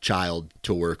ideal child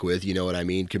to work with, you know what I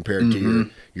mean, compared to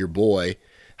your boy.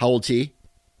 How old's he?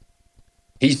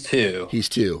 He's 2. He's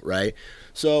 2, right?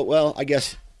 So, well, I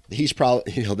guess he's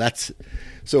probably, that's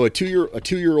so a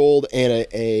 2-year-old and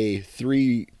a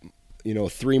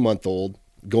 3-month-old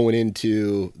going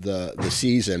into the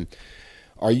season.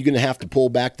 Are you going to have to pull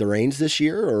back the reins this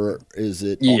year, or is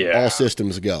it all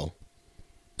systems go?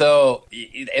 So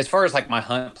as far as like my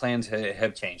hunt plans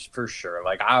have changed for sure.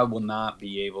 Like I will not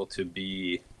be able to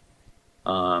be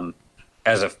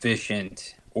as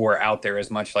efficient or out there as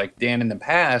much. Like Dan in the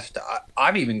past,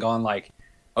 I've even gone like,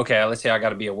 okay, let's say I got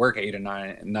to be at work 8 or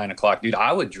 9 o'clock, dude.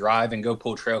 I would drive and go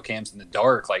pull trail cams in the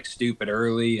dark, like stupid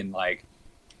early, and like,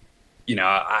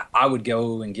 I would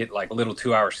go and get like little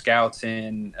 2-hour scouts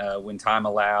in when time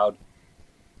allowed,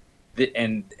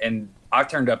 and I've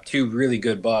turned up 2 really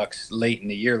good bucks late in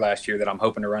the year last year that I'm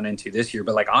hoping to run into this year.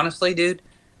 But like honestly, dude,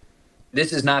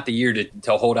 this is not the year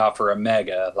to hold out for a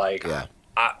mega. Like,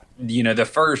 the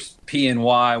first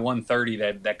PNY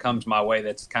 130 that comes my way,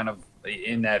 that's kind of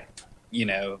in that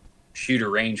shooter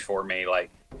range for me. Like,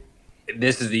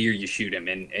 this is the year you shoot him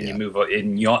and you move.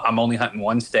 And I'm only hunting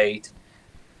one state.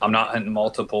 I'm not hunting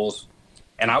multiples,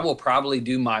 and I will probably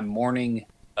do my morning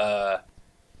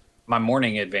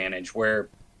advantage where.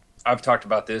 I've talked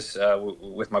about this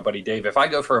with my buddy Dave. If I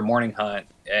go for a morning hunt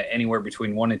anywhere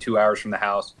between 1 and 2 hours from the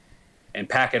house and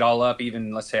pack it all up,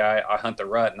 even let's say I hunt the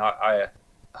rut and I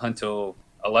hunt till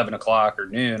 11 o'clock or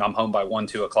noon, I'm home by 1,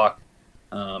 2 o'clock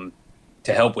to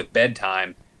help with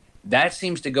bedtime. That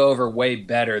seems to go over way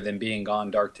better than being gone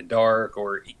dark to dark,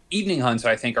 or evening hunts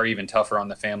I think are even tougher on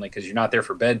the family because you're not there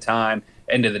for bedtime.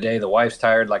 End of the day, the wife's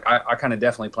tired. Like I kind of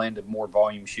definitely plan to more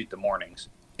volume shoot the mornings.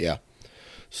 Yeah.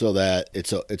 So that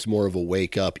it's more of a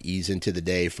wake up, ease into the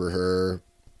day for her,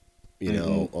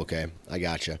 Okay, I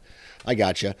gotcha.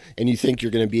 And you think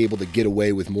you're going to be able to get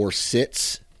away with more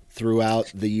sits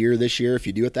throughout the year this year if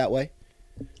you do it that way?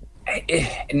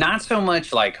 Not so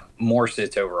much like more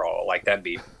sits overall. Like that'd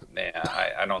be,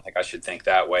 I don't think I should think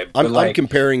that way. But I'm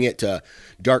comparing it to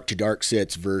dark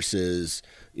sits versus.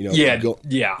 I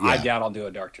doubt I'll do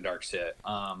a dark to dark sit.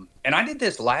 And I did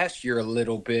this last year a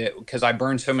little bit because I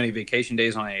burned so many vacation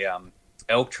days on a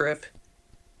elk trip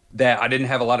that I didn't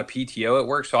have a lot of PTO at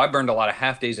work. So I burned a lot of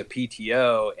half days of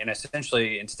PTO, and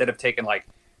essentially instead of taking like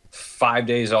 5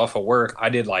 days off of work, I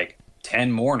did like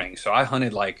 10 mornings. So I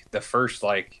hunted like the first,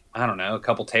 like, I don't know, a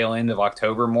couple tail end of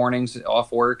October mornings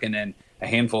off work, and then a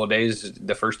handful of days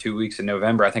the first 2 weeks in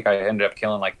November. I think I ended up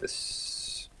killing like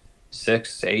this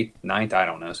 6th, 8th, 9th, I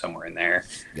don't know, somewhere in there.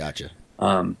 Gotcha.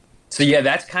 So yeah,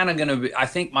 that's kind of going to be, I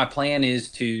think my plan is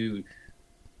to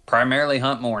primarily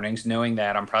hunt mornings, knowing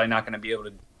that I'm probably not going to be able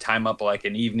to time up like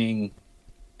an evening.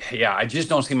 Yeah, I just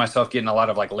don't see myself getting a lot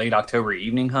of like late October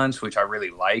evening hunts, which I really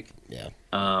like. Yeah.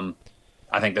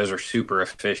 I think those are super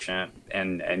efficient,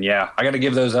 and yeah, I got to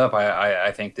give those up.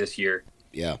 I think this year.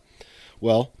 Yeah.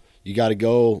 Well, you got to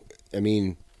go. I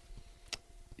mean,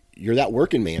 you're that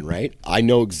working man, right? I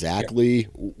know exactly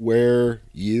where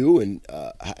you and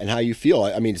how you feel.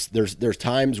 I mean, there's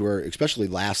times where, especially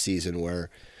last season, where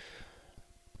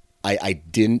I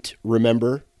didn't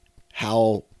remember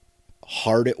how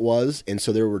hard it was, and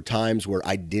so there were times where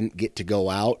I didn't get to go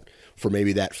out for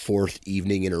maybe that 4th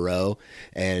evening in a row,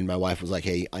 and my wife was like,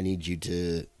 "Hey, I need you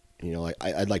to,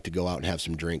 I'd like to go out and have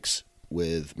some drinks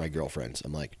with my girlfriends."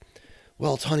 I'm like,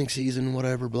 "Well, it's hunting season,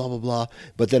 whatever, blah blah blah."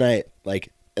 But then I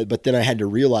had to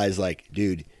realize, like,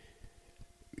 dude,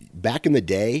 back in the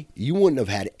day, you wouldn't have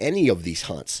had any of these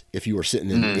hunts if you were sitting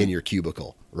in your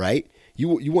cubicle, right? You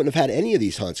wouldn't have had any of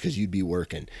these hunts because you'd be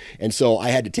working. And so I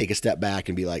had to take a step back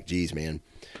and be like, geez, man,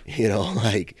 you're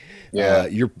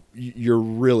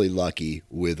really lucky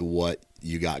with what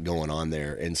you got going on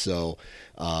there. And so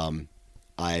Dan,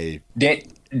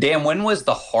 when was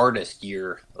the hardest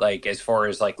year, like, as far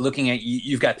as like looking at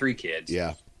you've got 3 kids.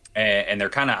 Yeah. And they're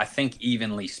kind of, I think,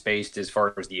 evenly spaced as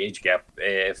far as the age gap.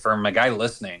 From a guy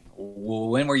listening,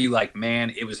 when were you like,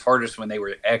 man, it was hardest when they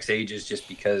were X ages just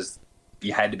because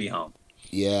you had to be home?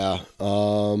 Yeah.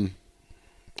 I'm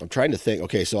trying to think.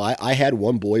 Okay, so I had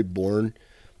one boy born,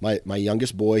 my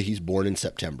youngest boy, he's born in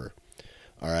September.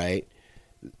 All right.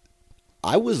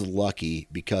 I was lucky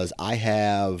because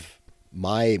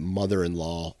my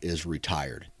mother-in-law is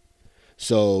retired.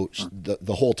 So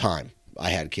the whole time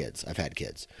I've had kids.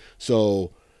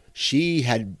 So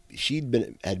she'd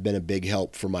been a big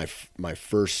help for my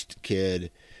first kid,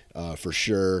 for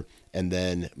sure. And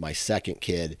then my second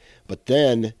kid, but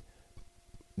then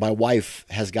my wife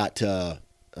has got to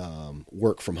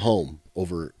work from home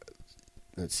over,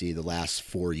 the last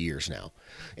 4 years now.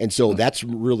 And so that's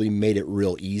really made it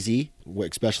real easy,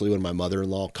 especially when my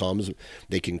mother-in-law comes.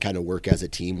 They can kind of work as a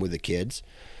team with the kids.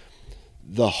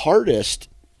 The hardest,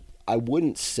 I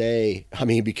wouldn't say, I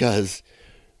mean, because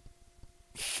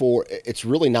it's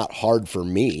really not hard for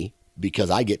me because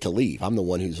I get to leave. I'm the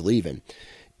one who's leaving.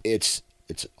 It's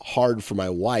hard for my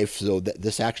wife, so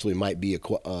this actually might be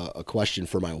a question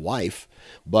for my wife,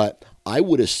 but I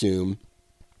would assume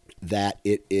that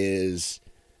it's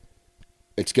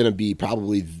going to be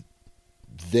probably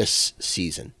this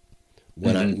season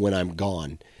when I'm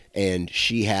gone, and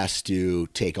she has to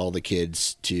take all the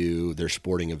kids to their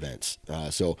sporting events.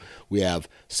 So we have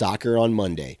soccer on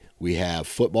Monday, we have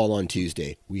football on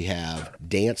Tuesday, we have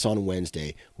dance on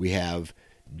Wednesday, we have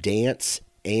dance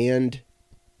and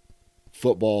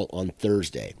football on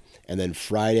Thursday, and then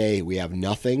Friday we have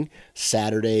nothing.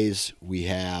 Saturdays we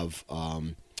have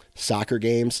soccer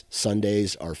games.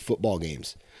 Sundays are football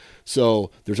games. So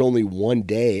there's only one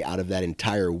day out of that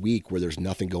entire week where there's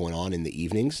nothing going on in the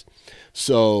evenings.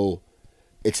 So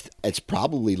it's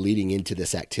probably leading into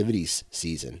this activities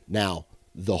season. Now,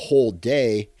 the whole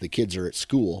day the kids are at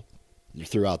school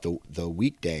throughout the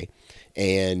weekday,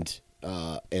 and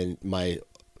my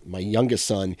youngest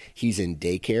son, he's in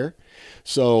daycare.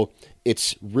 So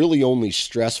it's really only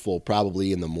stressful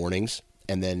probably in the mornings,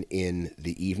 and then in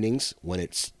the evenings when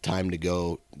it's time to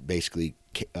go basically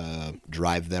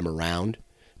drive them around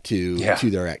to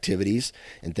their activities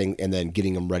and then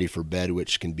getting them ready for bed,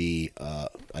 which can be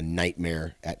a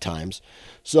nightmare at times.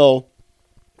 So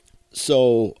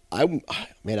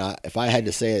if I had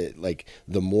to say it, like,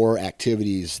 the more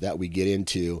activities that we get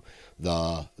into,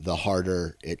 the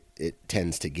harder it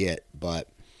tends to get. But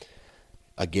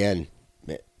again,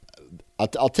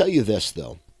 I'll tell you this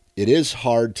though, it is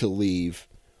hard to leave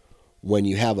when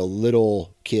you have a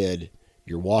little kid.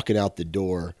 You're walking out the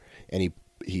door and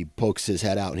he pokes his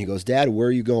head out and he goes, "Dad, where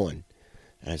are you going?"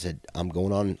 And I said, I'm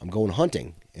going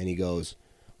hunting." And he goes,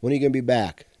 "When are you going to be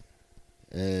back?"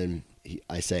 And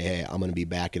I say, "Hey, I'm going to be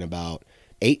back in about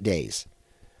 8 days."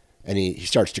 And he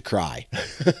starts to cry.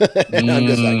 And I'm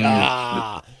just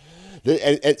like,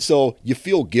 And so you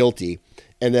feel guilty.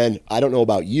 And then I don't know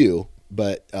about you,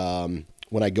 but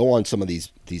when I go on some of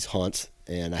these hunts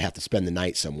and I have to spend the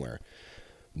night somewhere,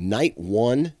 night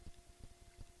one,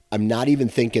 I'm not even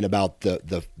thinking about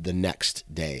the next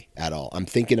day at all. I'm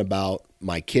thinking about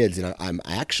my kids, and I'm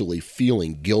actually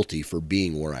feeling guilty for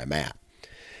being where I'm at.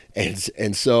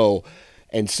 And so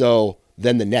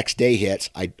then the next day hits,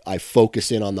 I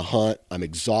focus in on the hunt. I'm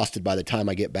exhausted by the time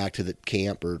I get back to the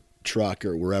camp or truck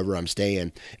or wherever I'm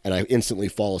staying, and I instantly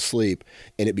fall asleep,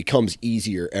 and it becomes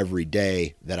easier every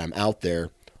day that I'm out there,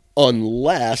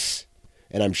 unless,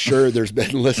 and I'm sure there's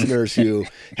been listeners who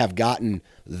have gotten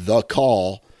the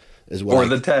call as well, or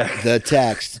the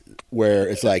text where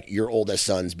it's like, your oldest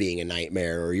son's being a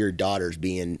nightmare, or your daughter's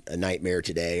being a nightmare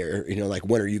today, or like,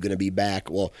 when are you going to be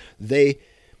back? Well, they've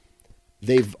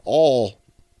all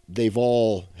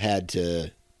had to,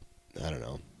 I don't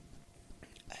know.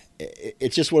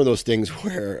 It's just one of those things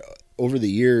where over the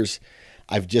years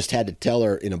I've just had to tell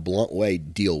her in a blunt way,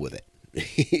 deal with it.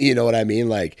 You know what I mean?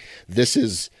 Like,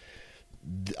 there's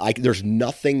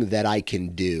nothing that I can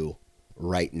do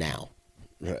right now.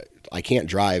 I can't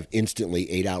drive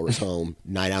instantly 8 hours home,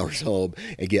 9 hours home,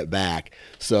 and get back.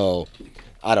 So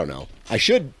I don't know.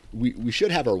 We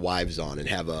should have our wives on and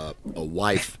have a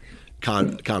wife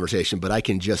conversation, but I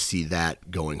can just see that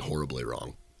going horribly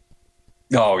wrong.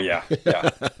 Oh yeah.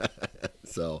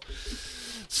 So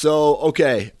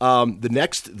okay.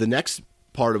 The next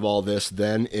part of all this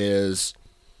then is,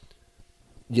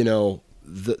 the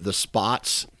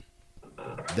spots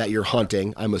that you're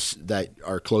hunting. That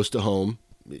are close to home.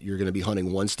 You're going to be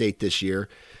hunting one state this year.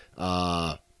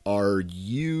 Are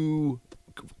you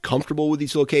comfortable with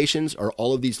these locations? Are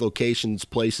all of these locations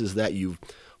places that you've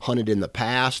hunted in the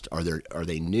past? Are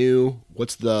they new?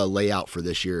 What's the layout for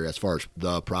this year as far as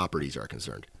the properties are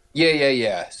concerned?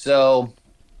 Yeah. So,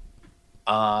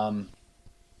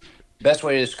 best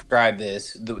way to describe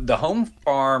this, the home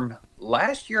farm,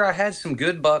 last year I had some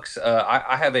good bucks.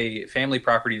 I have a family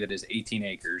property that is 18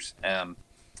 acres.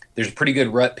 There's a pretty good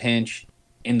rut pinch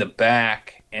in the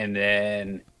back, and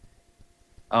then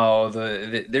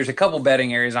there's a couple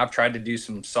bedding areas. I've tried to do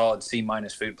some solid C-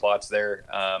 food plots there,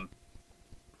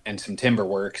 and some timber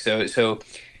work. So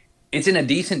it's in a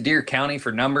decent deer county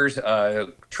for numbers.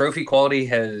 Trophy quality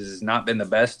has not been the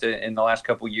best in the last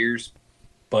couple years,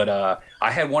 but I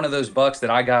had one of those bucks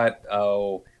that I got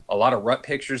a lot of rut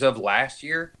pictures of last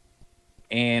year.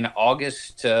 And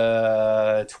August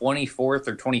 24th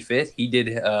or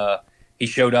 25th, he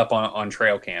showed up on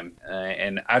trail cam.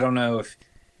 And I don't know if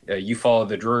you follow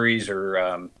the Drurys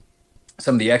or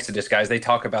some of the Exodus guys. They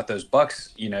talk about those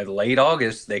bucks, late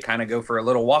August, they kind of go for a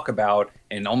little walkabout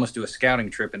and almost do a scouting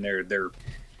trip in their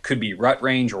could be rut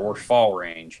range or fall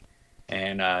range.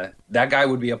 And that guy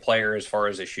would be a player as far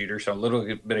as a shooter. So I'm a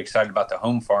little bit excited about the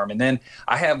home farm. And then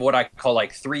I have what I call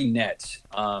like 3 nets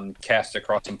cast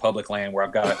across some public land where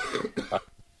I've got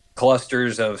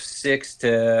clusters of 6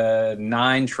 to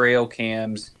 9 trail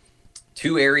cams.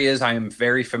 2 areas I am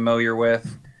very familiar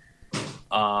with.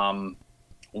 One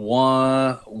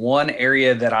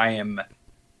area that I am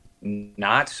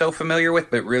not so familiar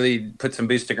with, but really put some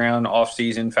boots to ground off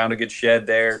season, found a good shed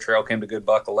there, trail came to good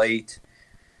buck late.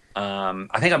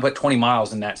 I think I put 20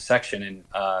 miles in that section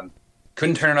and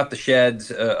couldn't turn up the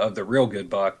sheds of the real good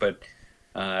buck, but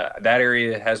that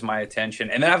area has my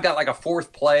attention. And then I've got like a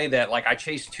 4th play that like I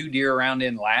chased 2 deer around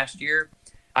in last year.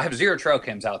 I have 0 trail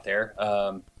cams out there.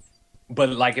 But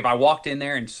like if I walked in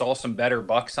there and saw some better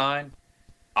buck sign,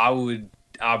 I would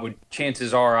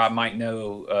chances are I might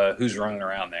know who's running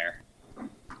around there.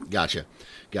 Gotcha.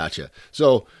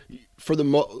 So for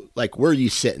like where are you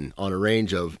sitting on a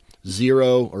range of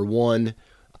 0 or 1?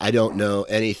 I don't know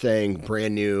anything,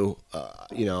 brand new.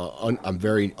 I'm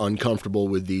very uncomfortable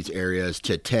with these areas,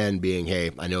 to 10 being,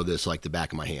 hey, I know this like the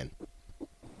back of my hand.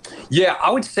 Yeah, I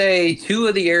would say 2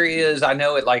 of the areas I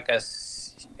know it like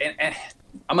and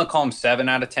I'm gonna call them 7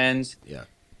 out of 10s. Yeah.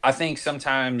 I think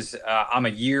sometimes I'm a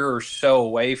year or so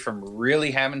away from really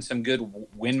having some good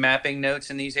wind mapping notes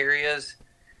in these areas.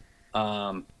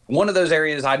 One of those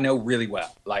areas I know really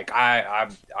well. Like I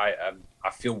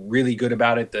feel really good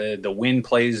about it. The wind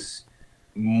plays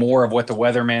more of what the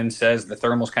weatherman says. The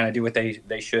thermals kind of do what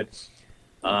they should.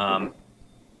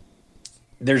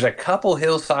 There's a couple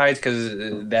hillsides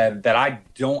that I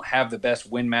don't have the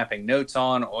best wind mapping notes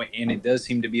on, and it does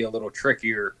seem to be a little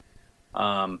trickier.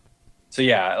 So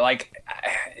yeah, like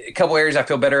a couple areas I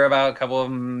feel better about, a couple of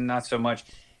them not so much.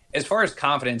 As far as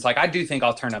confidence, like I do think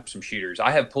I'll turn up some shooters.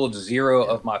 I have pulled 0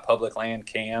 of my public land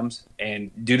cams, and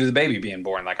due to the baby being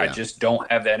born, I just don't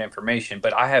have that information.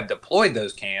 But I have deployed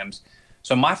those cams.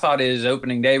 So my thought is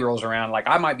opening day rolls around, like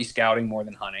I might be scouting more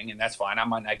than hunting, and that's fine. I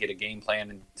might not get a game plan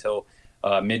until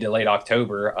mid to late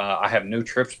October. I have no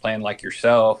trips planned like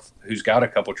yourself, who's got a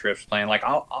couple trips planned. Like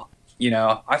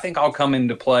I think I'll come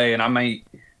into play, and I might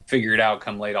figure it out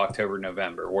come late October,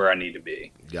 November, where I need to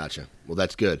be. Gotcha. Well,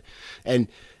 that's good. And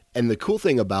the cool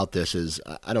thing about this is,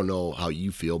 I don't know how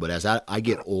you feel, but as I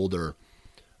get older,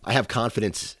 I have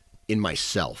confidence in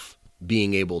myself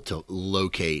being able to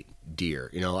locate deer.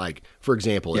 Like, for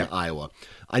example, in Iowa,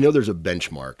 I know there's a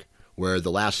benchmark where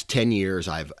the last 10 years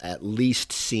I've at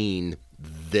least seen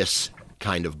this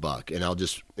kind of buck. And I'll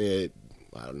just, I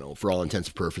don't know, for all intents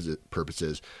and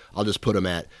purposes, I'll just put them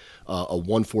at a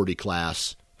 140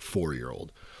 class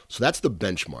 4-year-old. So that's the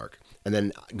benchmark. And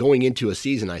then going into a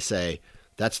season, I say,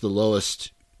 that's the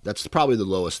lowest. That's probably the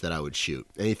lowest that I would shoot.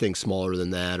 Anything smaller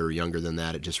than that or younger than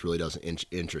that, it just really doesn't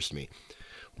interest me.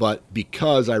 But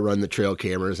because I run the trail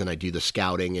cameras and I do the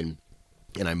scouting and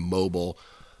I'm mobile,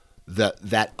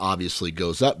 that obviously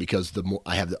goes up because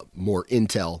I have more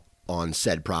intel on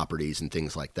said properties and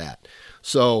things like that.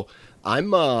 So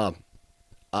I'm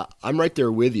right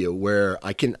there with you where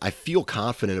I feel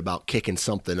confident about kicking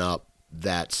something up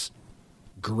that's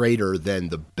greater than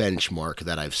the benchmark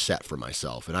that I've set for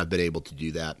myself, and I've been able to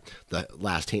do that the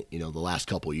last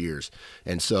couple of years.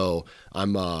 And so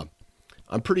I'm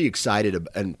pretty excited.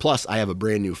 And plus, I have a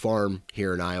brand new farm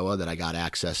here in Iowa that I got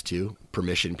access to,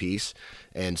 permission piece,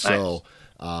 and so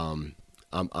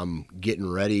I'm getting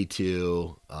ready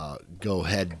to go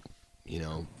ahead.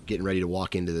 Getting ready to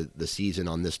walk into the season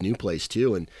on this new place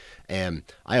too, and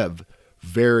I have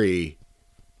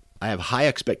high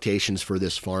expectations for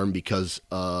this farm because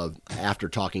after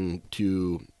talking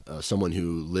to someone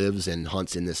who lives and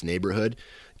hunts in this neighborhood,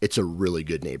 it's a really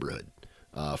good neighborhood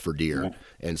for deer. Yeah.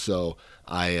 And so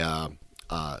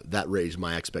that raised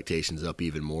my expectations up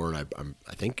even more. And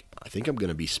I think I'm going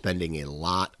to be spending a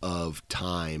lot of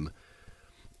time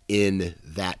in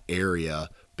that area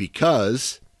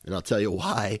because, and I'll tell you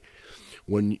why,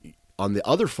 when on the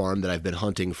other farm that I've been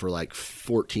hunting for like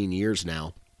 14 years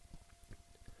now,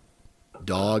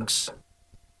 dogs,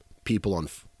 people on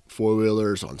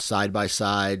four-wheelers, on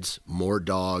side-by-sides, more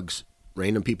dogs,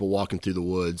 random people walking through the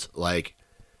woods,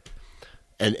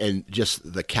 and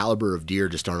just the caliber of deer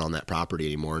just aren't on that property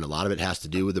anymore. And a lot of it has to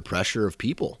do with the pressure of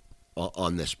people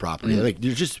on this property. Mm-hmm. Like,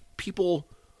 there's just people,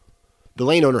 the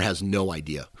lane owner has no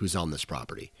idea who's on this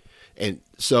property. And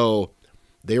so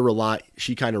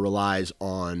she kind of relies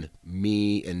on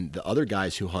me and the other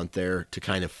guys who hunt there to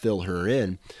kind of fill her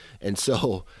in. And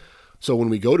so when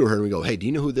we go to her and we go, hey, do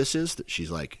you know who this is?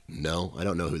 She's like, no, I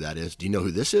don't know who that is. Do you know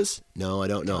who this is? No, I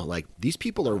don't know. Like, these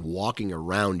people are walking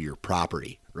around your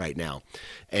property right now.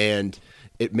 And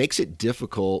it makes it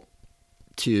difficult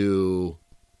to,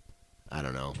 I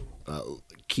don't know,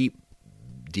 keep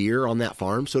deer on that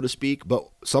farm, so to speak. But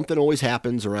something always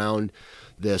happens around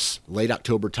this late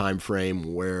October time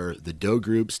frame where the doe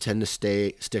groups tend to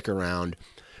stick around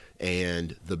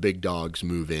and the big dogs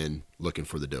move in looking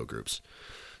for the doe groups.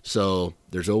 So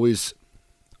there's always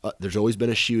been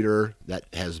a shooter that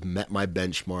has met my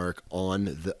benchmark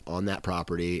on that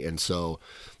property, and so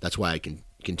that's why I can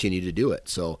continue to do it.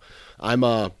 So I'm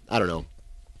I don't know.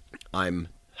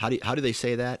 How do they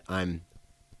say that? I'm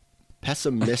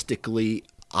pessimistically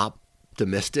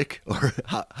optimistic, or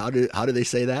how do they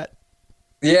say that?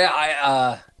 Yeah,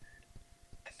 I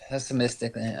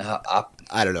pessimistic.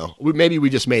 I don't know. Maybe we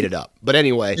just made it up. But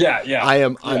anyway, yeah.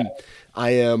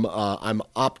 I'm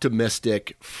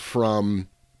optimistic from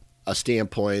a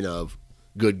standpoint of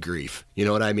good grief. You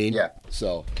know what I mean? Yeah.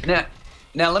 So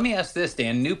now let me ask this,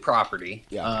 Dan. New property.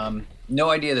 Yeah. No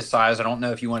idea the size. I don't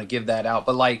know if you want to give that out,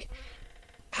 but like,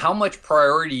 how much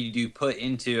priority do you put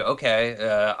into, okay,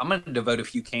 I'm going to devote a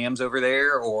few cams over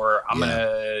there, or I'm going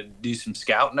to do some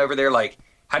scouting over there? Like,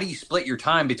 how do you split your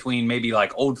time between maybe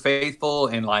like Old Faithful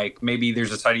and like maybe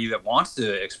there's a side of you that wants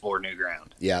to explore new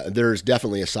ground? Yeah, there's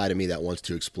definitely a side of me that wants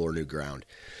to explore new ground,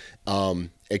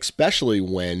 especially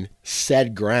when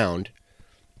said ground,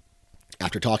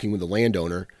 after talking with the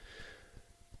landowner,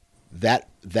 that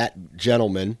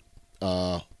gentleman,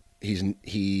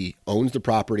 he owns the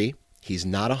property. He's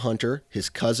not a hunter. His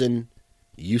cousin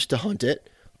used to hunt it.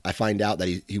 I find out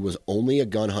that he was only a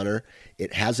gun hunter.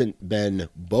 It hasn't been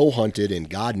bow hunted in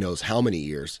God knows how many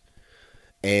years.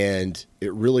 And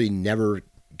it really never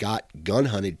got gun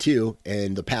hunted too.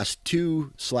 And the past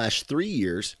 2/3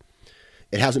 years,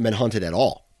 it hasn't been hunted at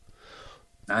all.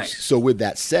 Nice. So with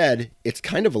that said, it's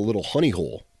kind of a little honey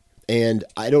hole. And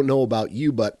I don't know about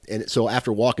you, so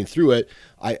after walking through it,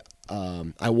 I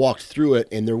walked through it,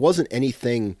 and there wasn't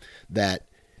anything that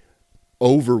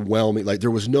overwhelming, like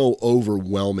there was no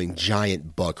overwhelming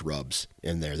giant buck rubs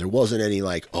in there. There wasn't any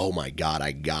like, oh my God,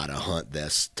 I gotta hunt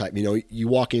this type. You know, you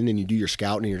walk in and you do your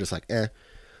scouting and you're just like,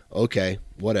 okay,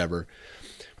 whatever.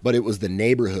 But it was the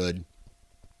neighborhood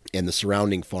and the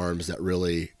surrounding farms that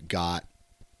really got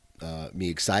me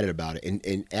excited about it.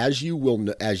 And as you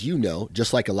know,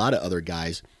 just like a lot of other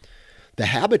guys, the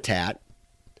habitat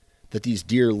that these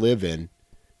deer live in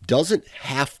doesn't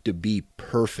have to be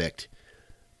perfect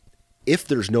if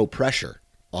there's no pressure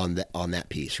on that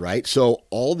piece, right? So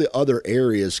all the other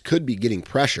areas could be getting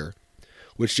pressure,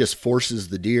 which just forces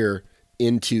the deer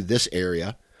into this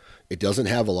area. It doesn't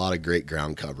have a lot of great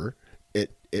ground cover.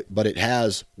 But it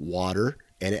has water,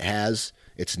 and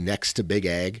it's next to big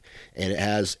ag, and it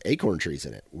has acorn trees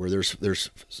in it where there's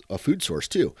a food source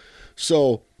too.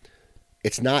 So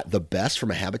it's not the best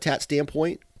from a habitat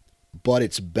standpoint, but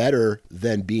it's better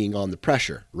than being on the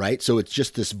pressure, right? So it's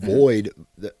just this void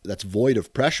that's void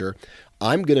of pressure.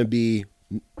 I'm going to be,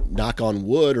 knock on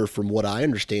wood, or from what I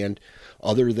understand,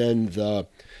 other than the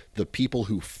people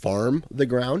who farm the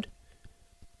ground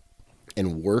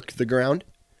and work the ground,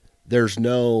 there's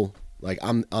no, like,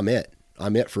 I'm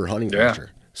it for hunting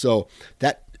pressure. So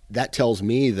that tells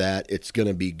me that it's going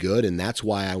to be good, and that's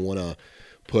why I want to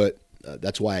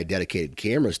that's why I dedicated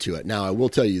cameras to it. Now, I will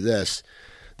tell you this,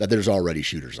 that there's already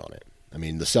shooters on it. I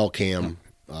mean, the cell cam,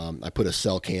 I put a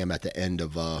cell cam at the end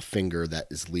of a finger that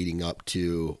is leading up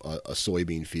to a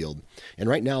soybean field. And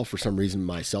right now, for some reason,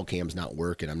 my cell cam's not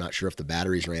working. I'm not sure if the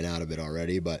batteries ran out of it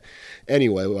already. But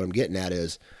anyway, what I'm getting at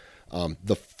is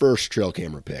the first trail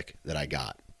camera pick that I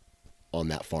got on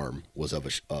that farm was of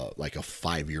like a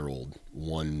 5-year-old,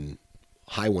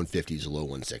 high 150s, low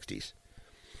 160s.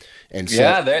 And so,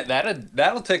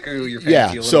 that'll tickle your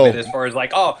fancy a little bit, as far as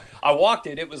like, oh, I walked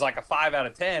it. It was like a 5 out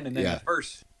of 10, and then the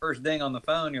first ding on the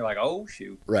phone, you're like, oh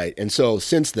shoot. Right. And so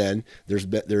since then,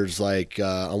 there's like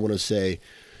I want to say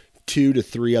 2 to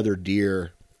 3 other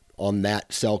deer on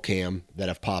that cell cam that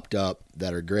have popped up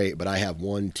that are great. But I have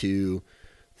 1, 2,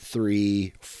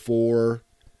 3, 4,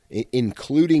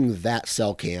 including that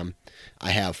cell cam.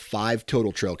 I have 5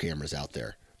 total trail cameras out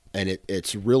there, and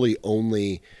it's really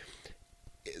only.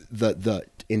 The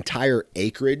entire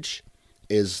acreage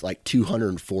is like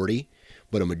 240,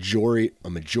 but a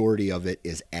majority of it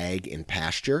is ag and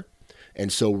pasture.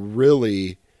 And so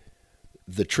really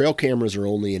the trail cameras are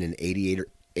only in an 80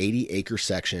 acre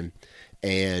section.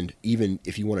 And even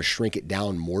if you want to shrink it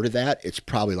down more to that, it's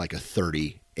probably like a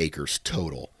 30 acres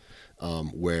total,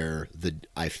 where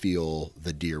I feel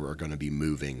the deer are going to be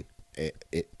moving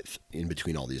in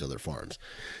between all these other farms.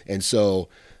 And so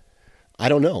I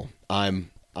don't know.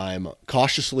 I'm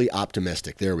cautiously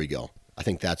optimistic. There we go. I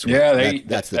think that's what,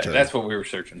 that's the term. That's what we were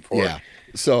searching for. Yeah.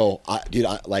 So,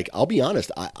 I'll be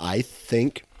honest. I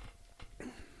think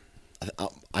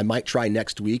I might try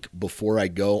next week before I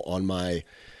go on my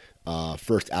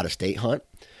first out of state hunt.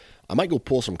 I might go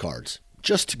pull some cards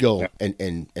just to go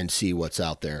and see what's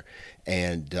out there,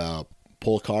 and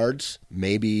pull cards.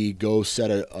 Maybe go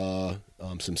set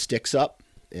some sticks up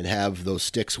and have those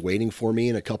sticks waiting for me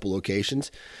in a couple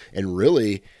locations, and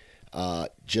really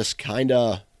just kind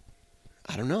of,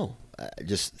 I don't know,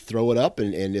 just throw it up.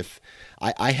 And if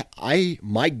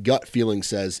my gut feeling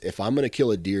says if I'm going to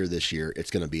kill a deer this year, it's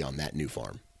going to be on that new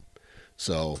farm.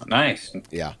 So nice.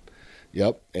 Yeah.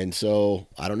 Yep. And so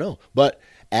I don't know, but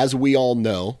as we all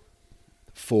know,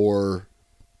 for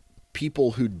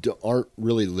people who aren't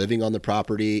really living on the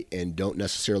property and don't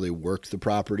necessarily work the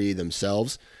property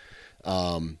themselves,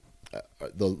 the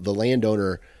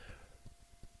landowner,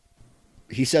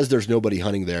 he says there's nobody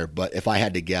hunting there, but if I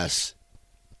had to guess,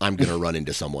 I'm going to run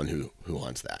into someone who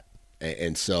hunts that.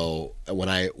 And so when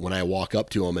I walk up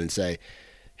to him and say,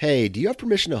 "Hey, do you have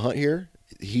permission to hunt here?"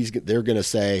 They're going to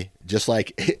say, just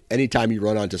like anytime you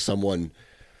run onto someone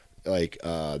like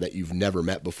that you've never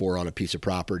met before on a piece of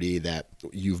property that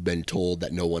you've been told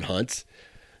that no one hunts.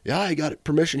 "Yeah, I got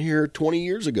permission here 20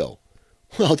 years ago."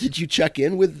 Well, did you check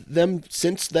in with them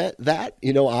since that? Like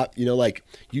you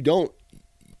don't,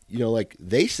 like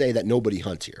they say that nobody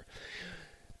hunts here.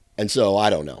 And so I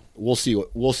don't know. We'll see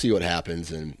what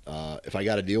happens. And if I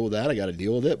got to deal with that, I got to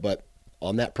deal with it. But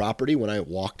on that property, when I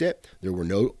walked it, there were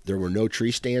no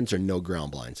tree stands or no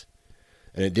ground blinds,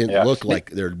 and it didn't look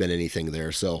like there had been anything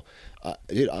there. So,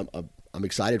 dude, I'm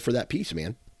excited for that piece,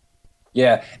 man.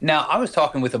 Yeah. Now I was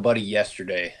talking with a buddy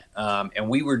yesterday, and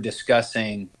we were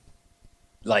discussing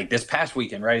like this past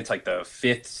weekend, right? It's like the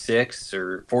 5th, 6th,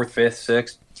 or 4th, 5th,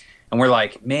 6th, and we're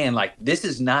like, man, like this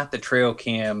is not the trail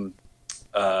cam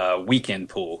weekend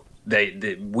pool.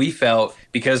 We felt,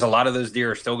 because a lot of those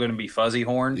deer are still going to be fuzzy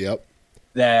horned. Yep.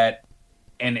 That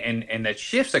and that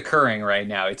shift's occurring right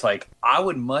now. It's like I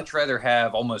would much rather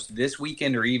have almost this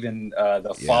weekend or even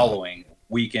the following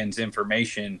weekend's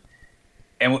information.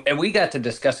 And we got to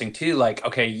discussing too, like,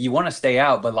 okay, you want to stay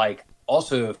out, but like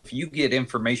also if you get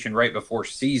information right before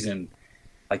season,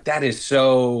 like that is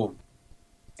so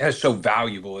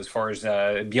valuable as far as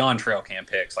beyond trail cam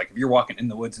picks. Like if you're walking in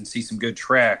the woods and see some good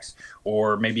tracks,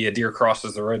 or maybe a deer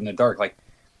crosses the road in the dark, like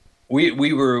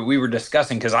we were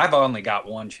discussing, because I've only got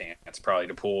one chance probably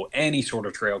to pull any sort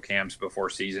of trail cams before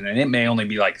season, and it may only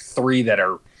be like 3 that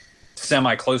are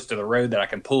semi close to the road that I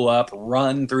can pull up,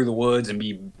 run through the woods, and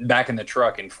be back in the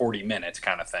truck in 40 minutes,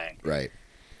 kind of thing. Right.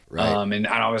 And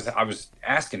I was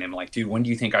asking him, like, dude, when do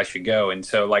you think I should go? And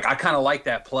so like I kind of like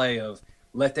that play of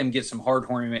let them get some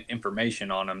hard-horn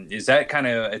information on them. Is that kind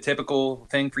of a typical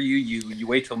thing for you? You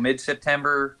wait till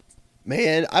mid-September?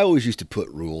 Man, I always used to put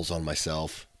rules on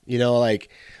myself. Like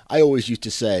I always used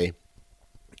to say,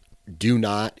 do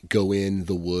not go in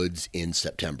the woods in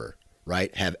September,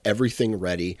 right? Have everything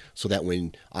ready so that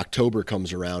when October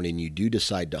comes around and you do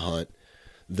decide to hunt,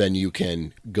 then you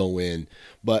can go in.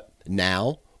 But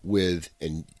now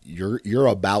and you're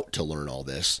about to learn all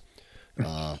this.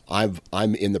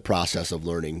 I'm in the process of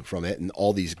learning from it, and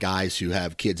all these guys who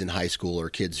have kids in high school or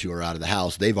kids who are out of the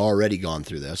house, they've already gone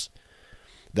through this,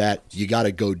 that you got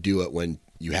to go do it when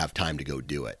you have time to go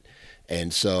do it.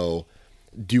 And so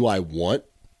do I want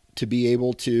to be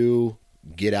able to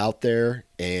get out there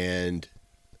and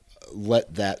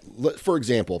for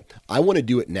example, I want to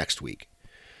do it next week.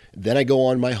 Then I go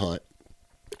on my hunt.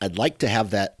 I'd like to have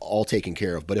that all taken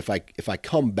care of. But if I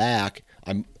come back,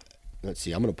 let's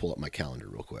see, I'm going to pull up my calendar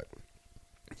real quick.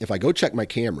 If I go check my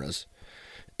cameras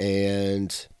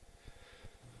and,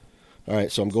 all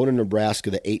right, so I'm going to Nebraska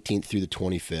the 18th through the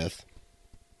 25th.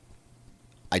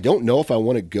 I don't know if I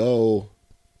want to go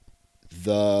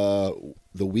the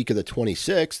week of the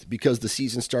 26th because the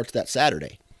season starts that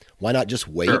Saturday. Why not just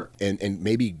wait and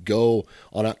maybe go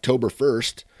on October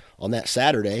 1st on that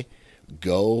Saturday,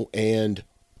 go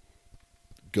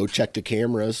check the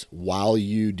cameras while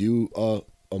you do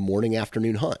a morning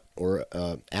afternoon hunt or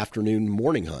afternoon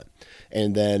morning hunt,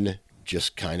 and then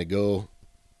just kind of go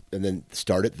and then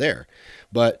start it there.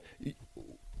 But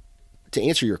to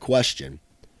answer your question,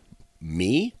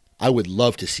 I would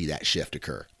love to see that shift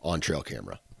occur on trail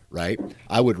camera, right?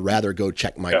 I would rather go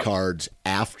check my cards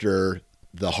after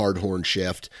the hardhorn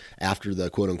shift, after the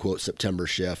quote unquote September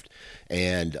shift,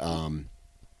 and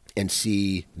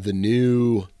see the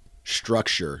new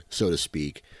structure, so to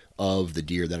speak, of the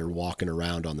deer that are walking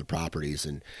around on the properties.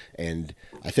 And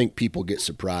I think people get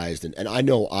surprised. And I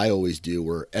know I always do,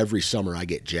 where every summer I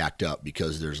get jacked up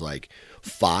because there's like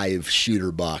 5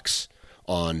 shooter bucks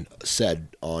on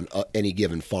any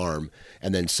given farm.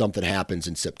 And then something happens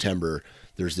in September.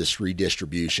 there's this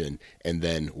redistribution, and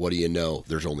then what do you know?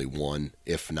 There's only one,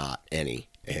 if not any,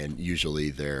 and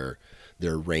usually their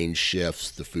range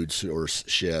shifts, the food source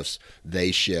shifts,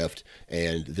 they shift,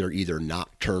 and they're either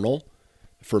nocturnal.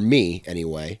 For me,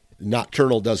 anyway,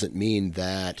 nocturnal doesn't mean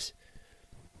that.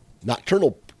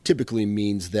 Nocturnal typically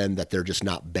means then that they're just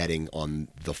not bedding on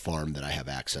the farm that I have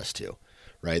access to,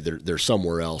 right? They're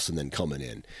somewhere else and then coming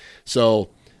in.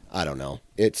 So I don't know.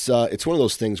 It's one of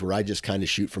those things where I just kind of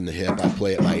shoot from the hip. I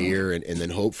play it by ear, and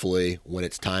then hopefully when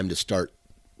it's time to start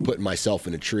putting myself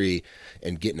in a tree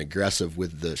and getting aggressive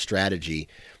with the strategy,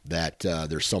 that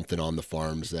there's something on the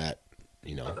farms that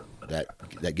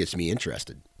that gets me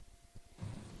interested.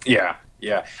 Yeah.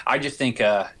 I just think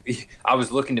I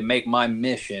was looking to make my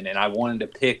mission, and I wanted to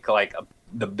pick like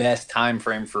the best time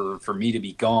frame for me to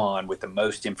be gone with the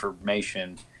most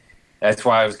information. That's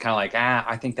why I was kind of like,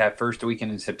 I think that first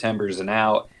weekend in September is an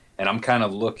out, and I'm kind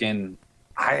of looking.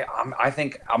 I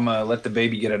think I'm gonna let the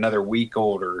baby get another week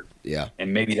older. Yeah,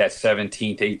 and maybe that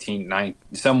 17th, 18th,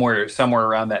 9th, somewhere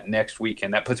around that next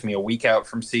weekend. That puts me a week out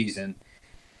from season.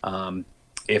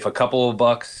 If a couple of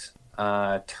bucks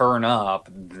turn up,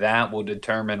 that will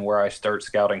determine where I start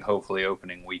scouting, hopefully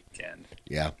opening weekend.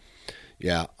 Yeah.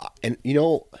 And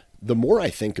the more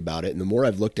I think about it and the more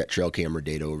I've looked at trail camera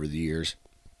data over the years,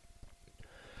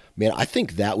 man, I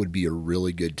think that would be a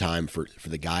really good time for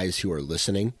the guys who are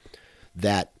listening,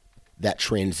 that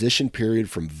transition period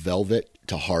from velvet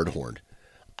to hardhorn.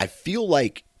 I feel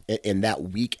like in that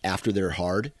week after they're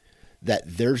hard, that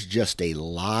there's just a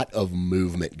lot of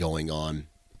movement going on,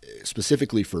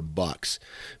 specifically for bucks.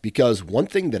 Because one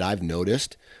thing that I've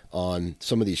noticed on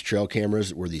some of these trail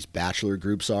cameras where these bachelor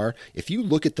groups are, if you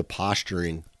look at the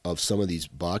posturing of some of these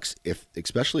bucks,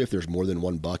 especially if there's more than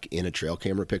one buck in a trail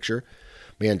camera picture,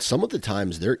 man, some of the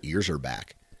times their ears are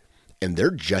back and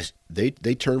they're just, they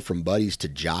turn from buddies to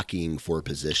jockeying for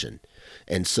position.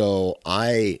 And so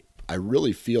I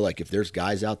really feel like if there's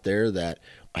guys out there that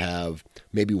have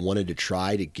maybe wanted to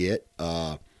try to get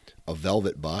a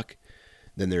velvet buck,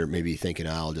 then they're maybe thinking,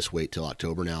 I'll just wait till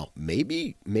October. Now,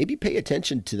 maybe pay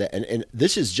attention to that. And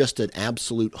this is just an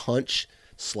absolute hunch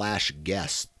 /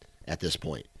 guess at this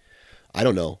point. I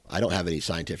don't know. I don't have any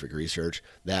scientific research.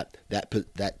 That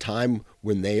time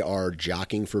when they are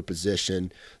jockeying for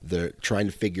position, they're trying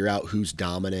to figure out who's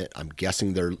dominant. I'm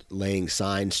guessing they're laying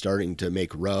signs, starting to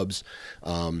make rubs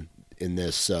in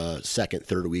this second,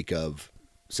 third week of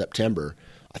September.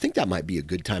 I think that might be a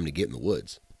good time to get in the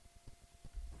woods.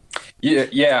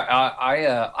 Yeah.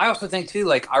 I also think too,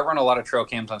 like I run a lot of trail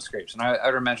cams on scrapes, and I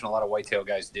would imagine a lot of whitetail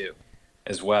guys do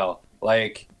as well.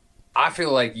 Like I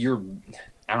feel like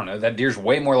I don't know, that deer's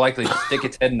way more likely to stick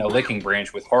its head in a licking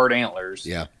branch with hard antlers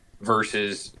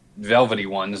versus velvety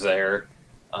ones there.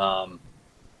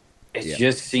 It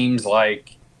just seems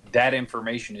like that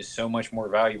information is so much more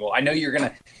valuable. I know you're going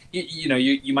to,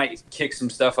 you might kick some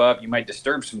stuff up, you might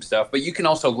disturb some stuff, but you can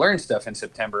also learn stuff in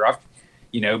September,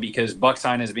 because buck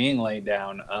sign is being laid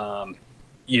down.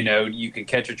 You can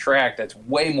catch a track that's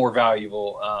way more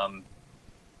valuable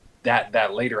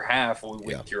that later half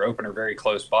with your opener very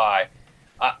close by.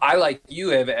 I like you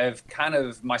have kind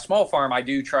of my small farm. I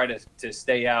do try to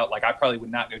stay out. Like I probably would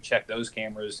not go check those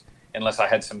cameras unless I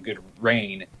had some good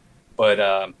rain.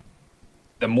 But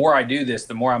the more I do this,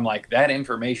 the more I'm like, that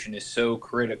information is so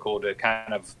critical to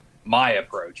kind of my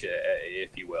approach,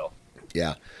 if you will.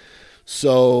 Yeah.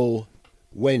 So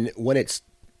when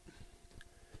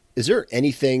is there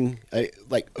anything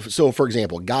so for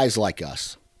example, guys like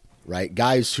us, right?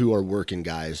 Guys who are working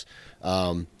guys,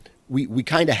 we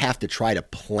kind of have to try to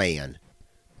plan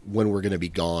when we're going to be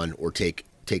gone or take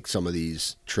some of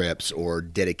these trips or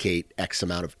dedicate X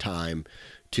amount of time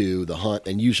to the hunt.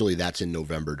 And usually that's in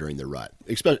November during the rut,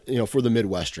 for the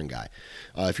Midwestern guy.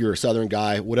 If you're a Southern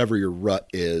guy, whatever your rut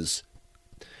is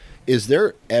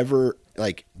there ever,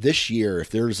 like this year, if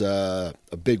there's a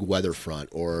big weather front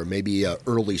or maybe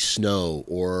early snow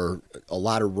or a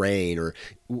lot of rain or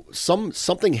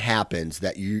something happens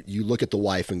that you look at the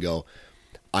wife and go,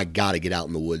 I got to get out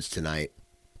in the woods tonight.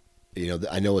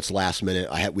 I know it's last minute.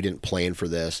 We didn't plan for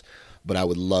this, but I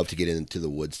would love to get into the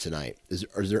woods tonight.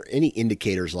 Are there any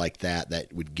indicators like that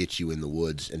would get you in the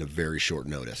woods in a very short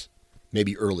notice?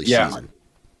 Maybe early season.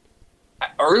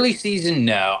 Early season,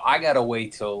 no. I got to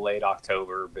wait till late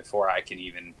October before I can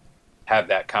even have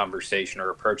that conversation or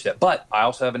approach that. But I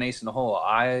also have an ace in the hole.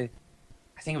 I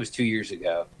think it was 2 years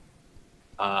ago.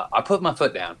 I put my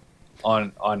foot down.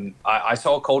 I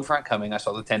saw a cold front coming. I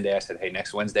saw the 10-day. I said, hey,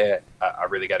 next Wednesday, I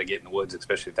really got to get in the woods,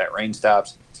 especially if that rain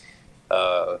stops.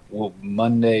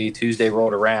 Monday, Tuesday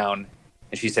rolled around,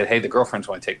 and she said, hey, the girlfriends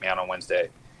want to take me out on Wednesday.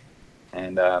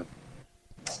 And,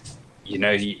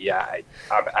 yeah,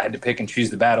 I had to pick and choose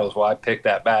the battles. Well, I picked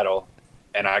that battle,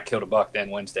 and I killed a buck then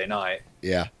Wednesday night.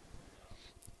 Yeah.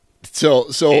 So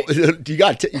you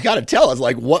got to tell us,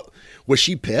 like, what was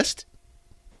she pissed?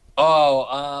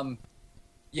 Oh,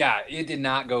 yeah, it did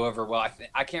not go over well.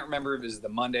 I can't remember if it was the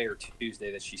Monday or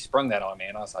Tuesday that she sprung that on me,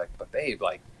 and I was like, "But babe,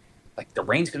 like the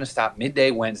rain's gonna stop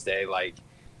midday Wednesday. Like,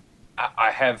 I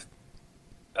had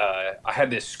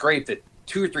this scrape that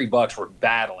 2 or 3 bucks were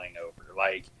battling over.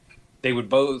 Like, they would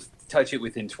both touch it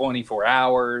within 24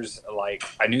 hours. Like,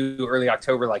 I knew early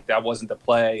October, like that wasn't the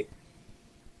play,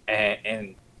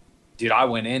 and dude, I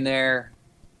went in there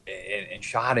and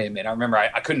shot him, and I remember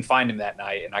I couldn't find him that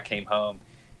night, and I came home.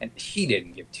 And he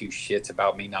didn't give 2 shits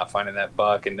about me not finding that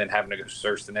buck and then having to go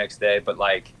search the next day. But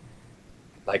like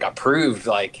I proved,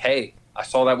 like, hey, I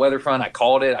saw that weather front. I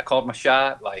called it. I called my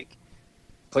shot. Like,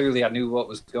 clearly I knew what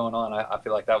was going on. I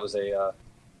feel like that was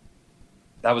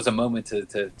a moment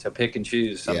to pick and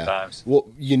choose sometimes. Yeah. Well,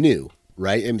 you knew,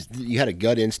 right? And you had a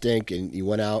gut instinct, and you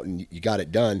went out and you got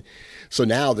it done. So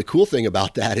now the cool thing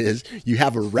about that is you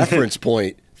have a reference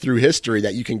point through history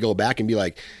that you can go back and be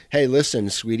like, hey, listen,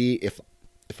 sweetie, if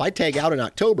I tag out in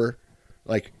October,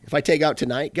 like if I tag out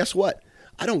tonight, guess what?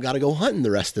 I don't got to go hunting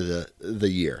the rest of the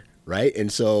year, right?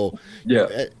 And so,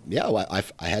 I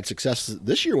had success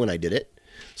this year when I did it.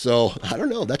 So I don't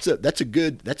know. That's a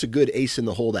good ace in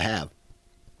the hole to have.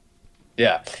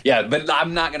 Yeah, but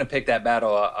I'm not going to pick that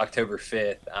battle October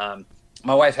 5th.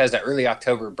 My wife has an early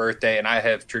October birthday, and I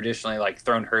have traditionally like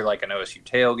thrown her like an OSU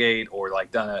tailgate or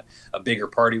like done a bigger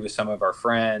party with some of our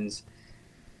friends.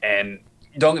 And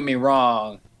don't get me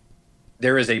wrong,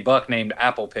 there is a buck named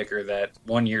Apple Picker that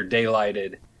one year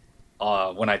daylighted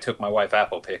when I took my wife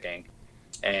apple picking,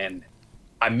 and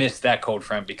I missed that cold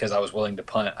front because I was willing to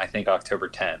punt, I think, October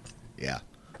 10th. Yeah.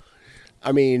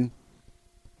 I mean,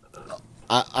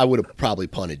 I would have probably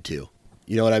punted too.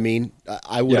 You know what I mean?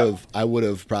 I would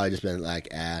have probably just been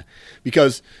like,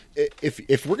 because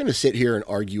if we're going to sit here and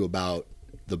argue about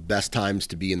the best times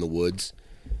to be in the woods,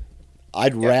 I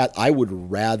would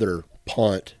rather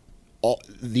punt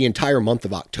the entire month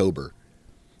of October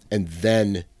and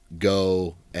then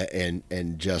go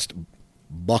and just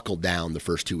buckle down the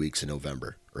first 2 weeks in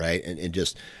November, right? And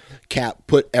just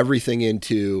put everything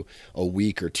into a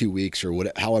week or 2 weeks or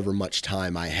however much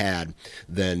time I had,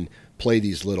 then play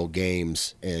these little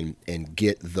games and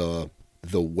get the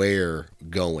wear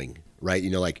going, right?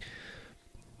 Like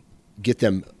get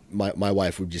them. My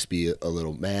wife would just be a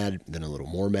little mad, then a little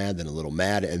more mad, then a little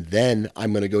mad, and then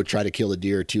I'm going to go try to kill a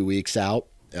deer 2 weeks out.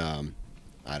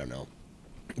 I don't know.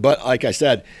 But like I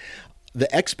said,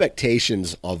 the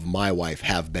expectations of my wife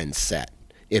have been set.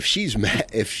 If she's mad,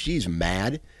 she's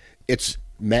mad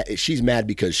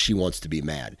because she wants to be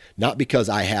mad, not because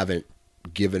I haven't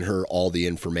given her all the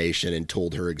information and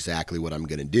told her exactly what I'm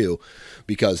going to do,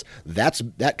 because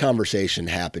that conversation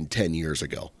happened 10 years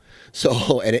ago.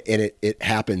 So, and it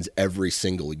happens every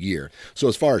single year. So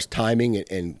as far as timing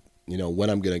and when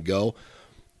I'm going to go,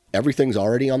 everything's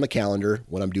already on the calendar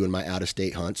when I'm doing my out of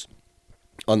state hunts,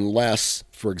 unless,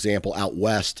 for example, out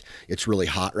west, it's really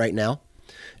hot right now.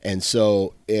 And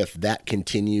so if that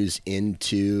continues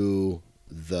into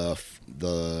the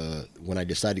when I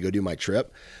decide to go do my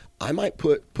trip, I might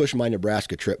push my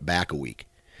Nebraska trip back a week,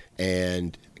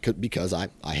 and because I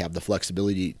have the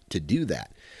flexibility to do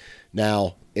that.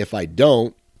 Now, if I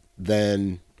don't,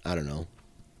 then I don't know.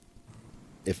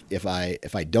 If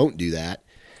I don't do that,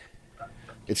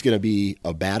 it's going to be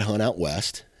a bad hunt out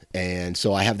west, and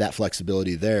so I have that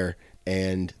flexibility there.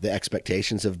 And the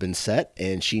expectations have been set,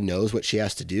 and she knows what she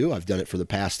has to do. I've done it for the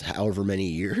past however many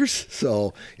years,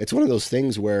 so it's one of those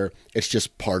things where it's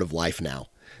just part of life now.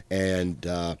 And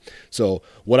so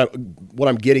what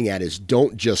I'm getting at is,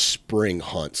 don't just spring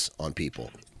hunts on people.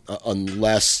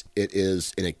 Unless it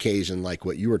is an occasion like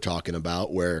what you were talking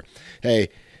about where, hey,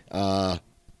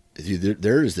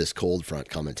 there is this cold front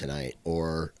coming tonight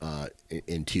or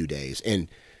in 2 days. And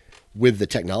with the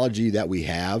technology that we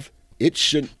have, it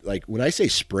shouldn't, like when I say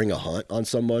spring a hunt on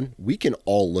someone, we can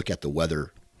all look at the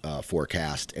weather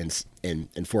forecast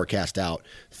and forecast out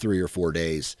 3 or 4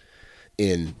 days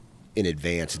in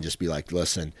advance and just be like,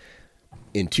 listen,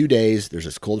 in 2 days, there's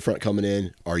this cold front coming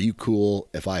in. Are you cool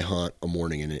if I hunt a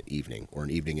morning and an evening, or an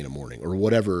evening and a morning, or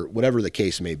whatever the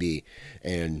case may be,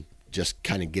 and just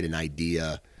kind of get an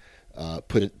idea,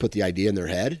 put the idea in their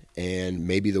head, and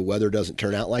maybe the weather doesn't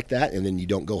turn out like that, and then you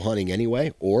don't go hunting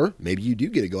anyway, or maybe you do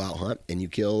get to go out hunt and you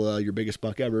kill your biggest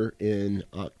buck ever in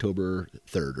October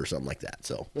 3rd or something like that.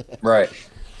 So right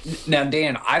now,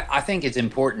 Dan, I think it's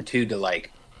important too to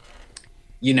like,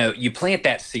 you plant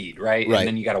that seed, right? Right. And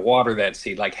then you got to water that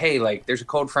seed. Like, hey, like there's a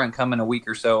cold front coming a week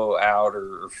or so out,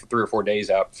 or 3 or 4 days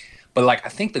out. But like, I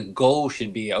think the goal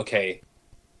should be, okay,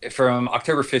 from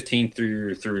October 15th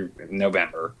through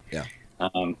November. Yeah.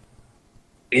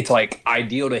 It's like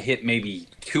ideal to hit maybe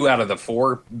 2 out of the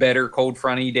 4 better cold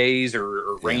fronty days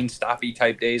or rain stoppy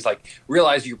type days. Like,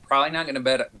 realize you're probably not going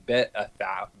to bat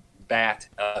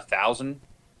 1,000.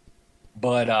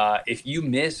 But if you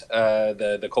miss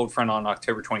the cold front on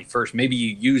October 21st, maybe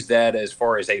you use that as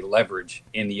far as a leverage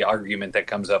in the argument that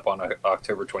comes up on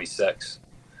October 26th.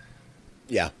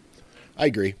 Yeah, I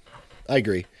agree.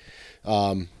 Let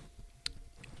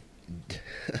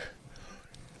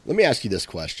me ask you this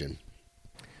question.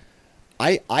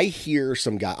 I hear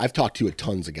some guy, I've talked to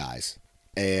tons of guys,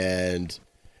 and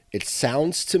it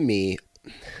sounds to me,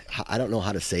 I don't know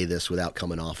how to say this without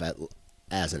coming off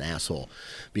as an asshole,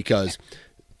 because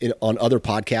on other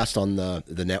podcasts on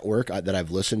the network that I've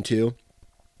listened to,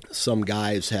 some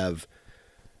guys have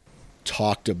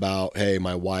talked about, hey,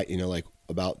 my wife, like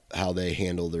about how they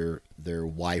handle their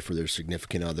wife or their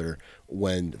significant other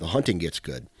when the hunting gets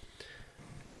good.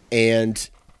 And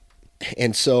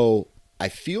so I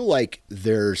feel like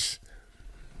there's,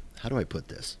 how do I put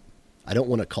this? I don't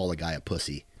want to call a guy a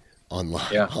pussy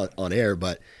online on air,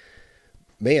 but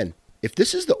man, if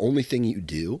this is the only thing you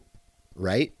do,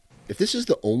 right? If this is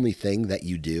the only thing that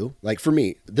you do, like for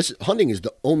me, this hunting is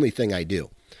the only thing I do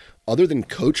other than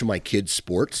coach my kids'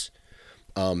 sports.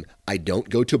 I don't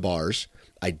go to bars.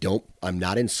 I'm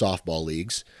not in softball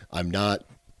leagues. I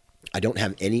don't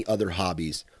have any other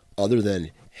hobbies other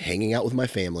than hanging out with my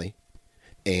family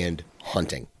and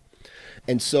hunting.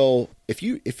 And so if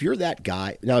you're that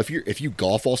guy, now if you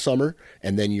golf all summer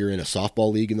and then you're in a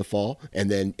softball league in the fall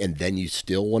and then you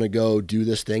still want to go do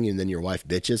this thing and then your wife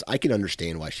bitches, I can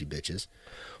understand why she bitches.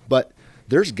 But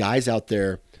there's guys out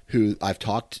there who I've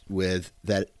talked with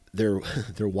that their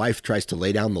wife tries to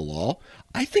lay down the law.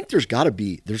 I think there's got to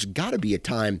be a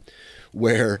time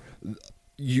where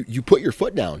you put your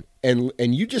foot down and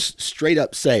you just straight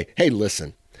up say, "Hey,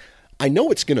 listen, I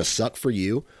know it's going to suck for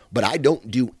you, but I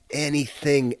don't do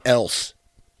anything else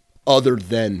other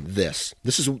than this.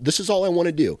 This is all I want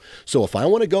to do. So if I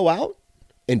want to go out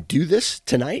and do this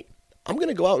tonight, I'm going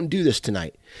to go out and do this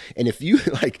tonight." And if you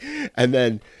and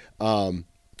then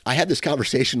I had this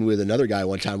conversation with another guy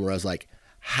one time where I was like,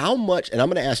 how much, and I'm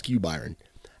going to ask you, Byron,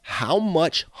 how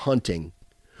much hunting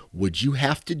would you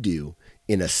have to do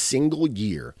in a single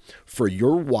year for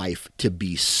your wife to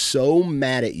be so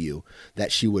mad at you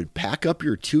that she would pack up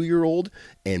your 2-year-old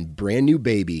and brand new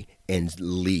baby and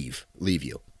leave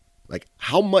you? Like,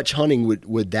 how much hunting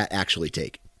would that actually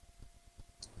take?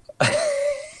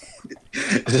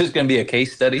 Is this going to be a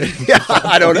case study? Yeah,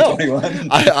 I don't know.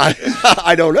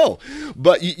 I don't know.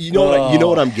 But you know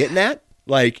what I'm getting at?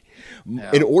 Like,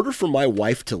 in order for my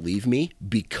wife to leave me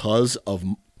because of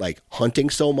like hunting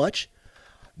so much,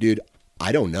 dude,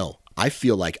 I don't know. I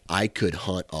feel like I could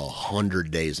hunt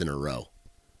 100 days in a row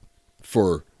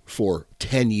for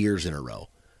 10 years in a row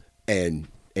and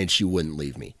she wouldn't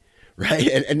leave me. Right.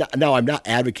 And now I'm not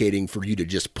advocating for you to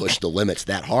just push the limits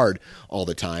that hard all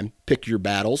the time. Pick your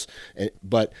battles.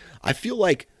 But I feel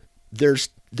like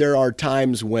there are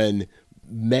times when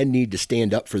men need to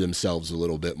stand up for themselves a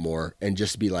little bit more and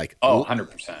just be like,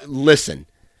 100%. Listen,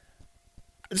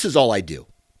 this is all I do.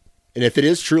 And if it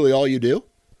is truly all you do,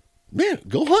 man,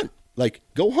 go hunt. Like,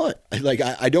 go hunt. Like,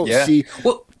 I don't see.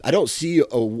 Well, I don't see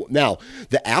now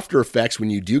the after effects when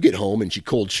you do get home and she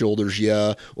cold shoulders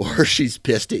you or she's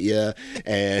pissed at you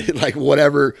and like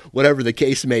whatever the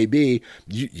case may be,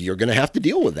 you're going to have to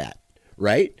deal with that.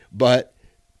 Right. But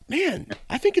man,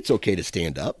 I think it's okay to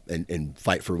stand up and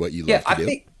fight for what you love to do.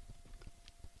 Think,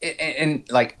 and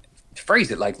like phrase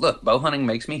it like, look, bow hunting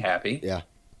makes me happy. Yeah.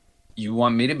 You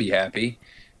want me to be happy,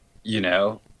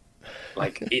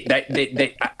 like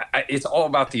it's all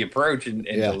about the approach and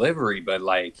delivery, but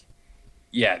like,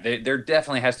 there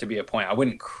definitely has to be a point. I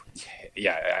wouldn't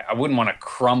want to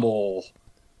crumble,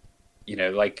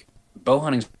 like bow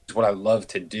hunting is what I love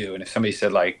to do. And if somebody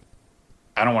said like,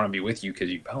 I don't want to be with you because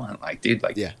you bow hunt, like, dude,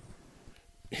 like,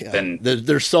 then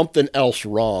there's something else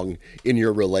wrong in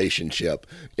your relationship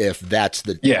if that's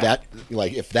the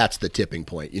if that's the tipping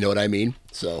point. You know what I mean?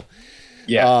 So.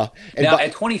 Yeah. Now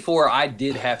at 24, I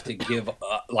did have to give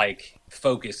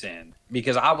focus in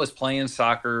because I was playing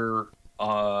soccer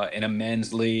in a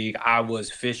men's league. I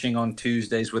was fishing on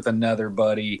Tuesdays with another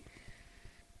buddy.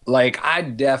 Like, I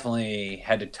definitely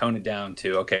had to tone it down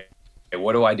to, okay,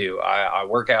 what do? I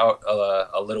work out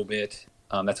a little bit.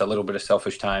 That's a little bit of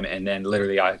selfish time. And then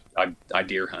literally I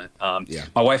deer hunt.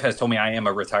 My wife has told me I am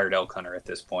a retired elk hunter at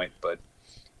this point, but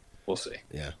We'll see.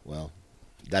 Yeah, well,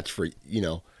 that's for,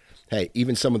 hey,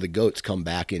 even some of the GOATs come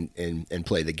back and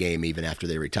play the game even after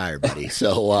they retire, buddy.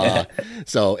 So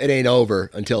so it ain't over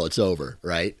until it's over,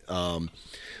 right?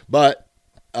 But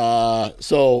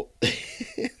so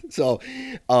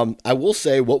I will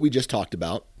say what we just talked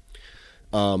about.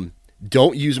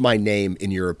 Don't use my name in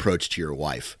your approach to your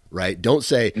wife, right? Don't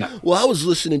say, well, I was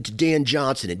listening to Dan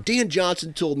Johnson, and Dan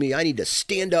Johnson told me I need to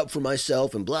stand up for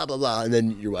myself and blah, blah, blah. And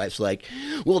then your wife's like,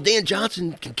 well, Dan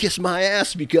Johnson can kiss my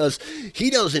ass because he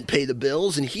doesn't pay the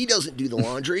bills and he doesn't do the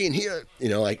laundry. And he,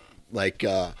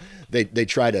 they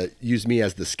try to use me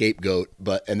as the scapegoat,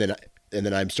 and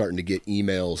then I'm starting to get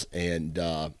emails and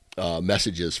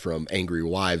messages from angry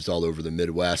wives all over the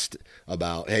Midwest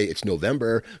about, hey, it's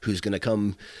November. Who's going to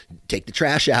come take the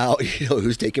trash out?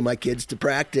 Who's taking my kids to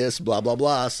practice? Blah, blah,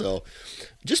 blah. So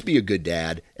just be a good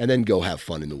dad and then go have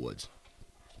fun in the woods.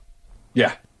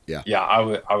 Yeah. Yeah. Yeah.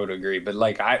 I would agree. But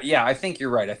I think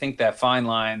you're right. I think that fine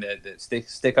line that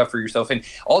stick up for yourself, and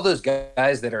all those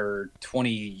guys that are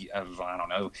 20, I don't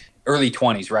know, early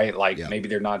 20s, right? Like maybe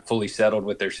they're not fully settled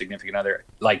with their significant other.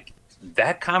 Like,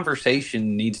 that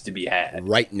conversation needs to be had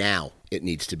right now. It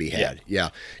needs to be had. Yeah.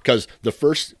 Cause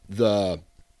the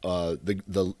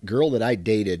girl that I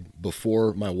dated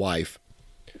before my wife,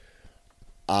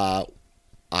 I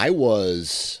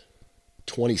was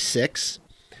 26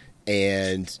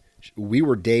 and we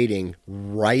were dating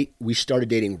we started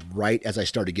dating right as I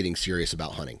started getting serious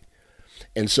about hunting.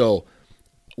 And so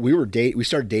we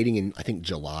started dating in, I think,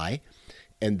 July,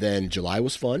 and then July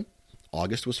was fun.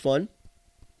 August was fun.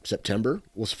 September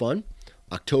was fun.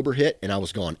 October hit, and I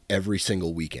was gone every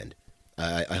single weekend.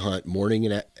 I hunt morning,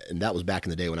 and that was back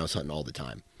in the day when I was hunting all the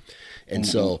time. And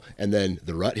so, and then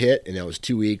the rut hit, and it was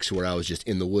 2 weeks where I was just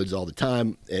in the woods all the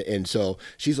time. And so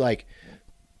she's like,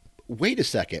 wait a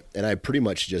second. And I pretty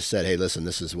much just said, hey, listen,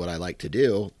 this is what I like to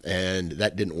do. And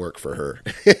that didn't work for her.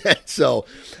 So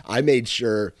I made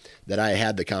sure that I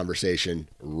had the conversation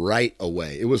right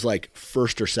away. It was like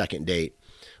first or second date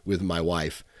with my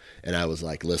wife. And I was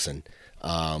like, listen,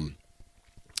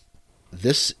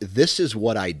 this is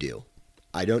what I do.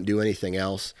 I don't do anything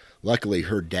else. Luckily,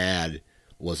 her dad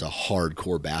was a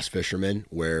hardcore bass fisherman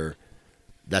where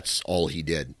that's all he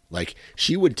did. Like,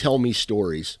 she would tell me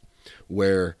stories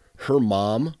where her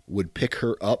mom would pick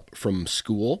her up from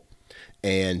school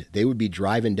and they would be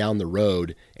driving down the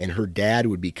road and her dad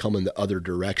would be coming the other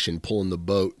direction, pulling the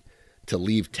boat to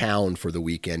leave town for the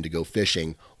weekend to go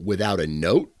fishing without a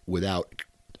note, without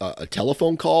a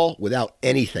telephone call, without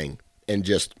anything, and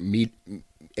just meet,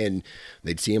 and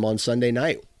they'd see him on Sunday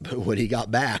night when he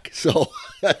got back. So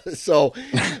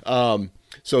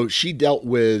she dealt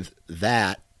with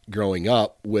that growing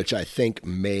up, which I think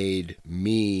made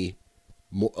me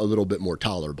a little bit more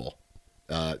tolerable,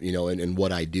 and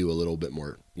what I do a little bit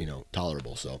more,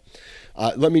 tolerable. So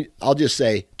I'll just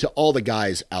say to all the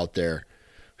guys out there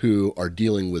who are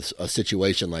dealing with a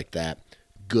situation like that,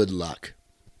 good luck.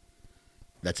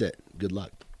 That's it. Good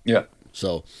luck. Yeah.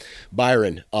 So,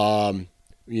 Byron,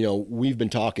 we've been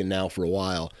talking now for a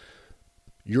while.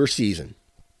 Your season.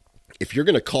 If you're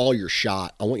going to call your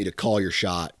shot, I want you to call your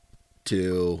shot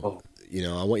to,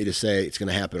 I want you to say it's going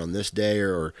to happen on this day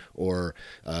or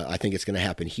I think it's going to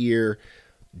happen here.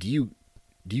 Do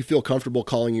you feel comfortable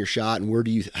calling your shot, and where do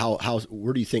you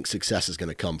think success is going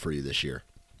to come for you this year,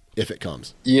 if it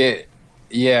comes? Yeah.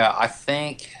 Yeah. I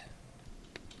think,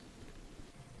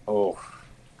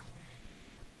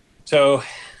 so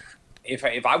if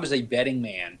I was a betting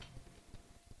man,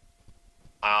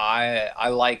 I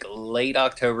like late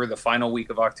October, the final week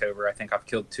of October. I think I've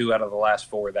killed 2 out of the last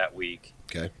 4 that week.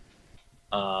 Okay.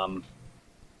 I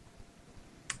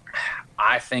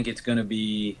think it's going to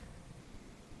be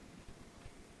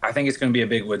a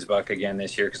big woods buck again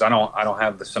this year because I don't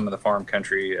have some of the farm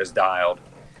country as dialed.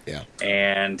 Yeah.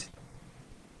 And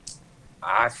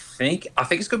I think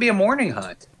it's going to be a morning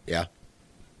hunt. Yeah.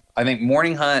 I think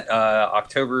morning hunt,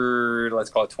 October, let's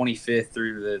call it 25th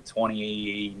through the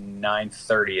 29th,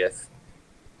 30th.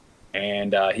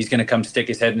 And he's going to come stick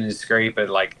his head in his scrape at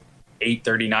like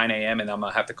 8:39 a.m. And I'm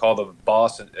going to have to call the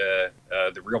boss, the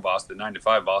real boss, the 9 to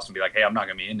 5 boss, and be like, hey, I'm not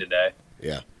going to be in today.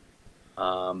 Yeah.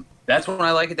 That's when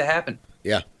I like it to happen.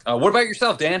 Yeah. What about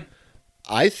yourself, Dan?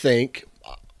 I think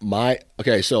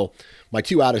so my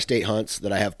 2 out-of-state hunts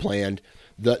that I have planned,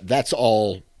 that's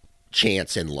all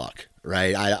chance and luck.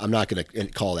 Right. I'm not going to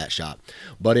call that shot,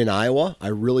 but in Iowa, I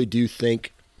really do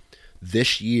think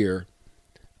this year,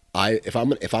 if I'm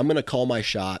going to call my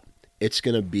shot, it's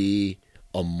going to be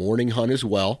a morning hunt as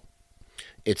well.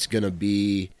 It's going to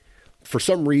be, for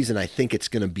some reason, I think it's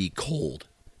going to be cold.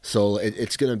 So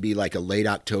it's going to be like a late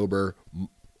October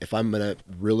if I'm going to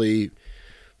really,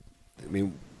 I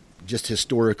mean, just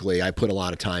historically, I put a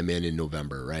lot of time in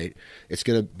November, right?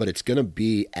 But it's going to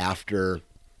be after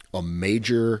a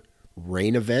major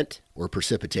rain event or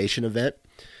precipitation event.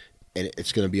 And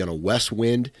it's going to be on a west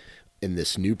wind in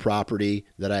this new property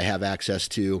that I have access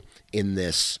to in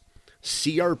this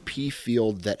CRP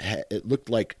field that it looked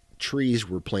like trees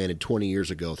were planted 20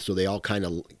 years ago. So they all kind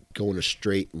of go in a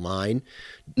straight line,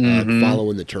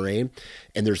 following the terrain.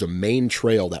 And there's a main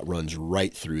trail that runs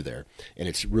right through there. And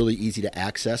it's really easy to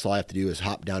access. All I have to do is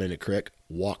hop down in a creek,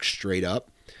 walk straight up,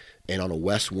 and on a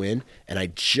west wind. And I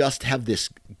just have this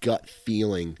gut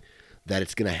feeling that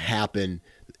it's going to happen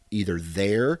either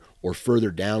there or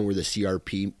further down where the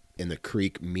CRP and the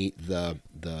creek meet the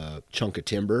chunk of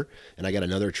timber. And I got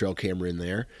another trail camera in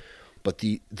there. But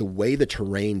the way the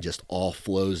terrain just all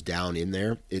flows down in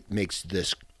there, it makes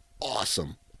this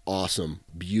awesome,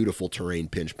 beautiful terrain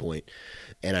pinch point.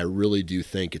 And I really do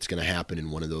think it's going to happen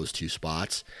in one of those two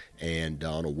spots and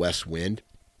on a west wind.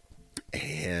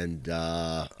 And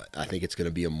I think it's going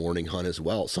to be a morning hunt as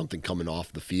well. Something coming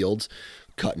off the fields,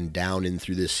 cutting down in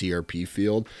through this CRP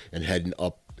field and heading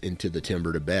up into the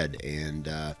timber to bed. And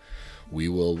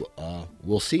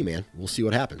we'll see, man. We'll see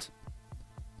what happens.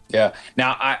 Yeah.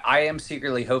 Now, I am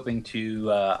secretly hoping to.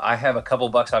 I have a couple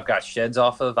bucks I've got sheds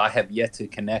off of. I have yet to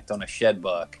connect on a shed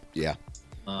buck. Yeah.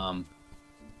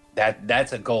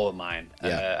 That's a goal of mine.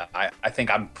 Yeah. I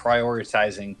think I'm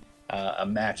prioritizing a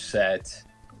match set,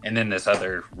 and then this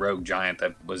other rogue giant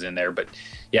that was in there. But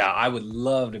yeah, I would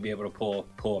love to be able to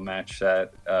pull a match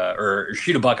set or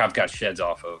shoot a buck I've got sheds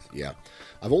off of. Yeah.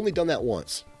 I've only done that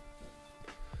once.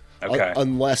 Okay.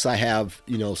 Unless I have,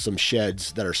 some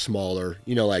sheds that are smaller,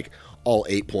 like all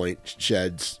 8-point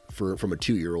sheds from a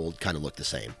 2-year-old kind of look the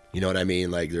same. You know what I mean?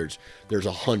 Like there's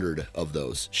 100 of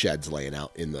those sheds laying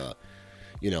out in the,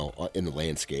 in the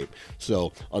landscape.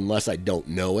 So unless I don't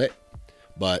know it,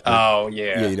 but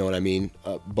yeah, you know what I mean?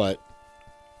 But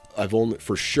I've only,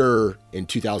 for sure in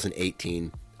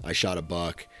 2018, I shot a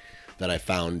buck that I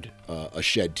found a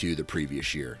shed to the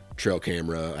previous year. Trail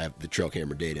camera, I have the trail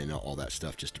camera data and all that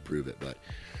stuff just to prove it.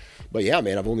 But yeah,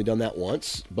 man, I've only done that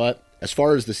once. But as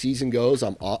far as the season goes,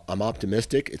 I'm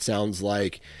optimistic. It sounds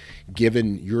like,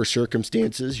 given your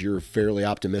circumstances, you're fairly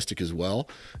optimistic as well.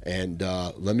 And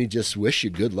let me just wish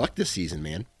you good luck this season,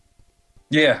 man.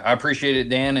 Yeah, I appreciate it,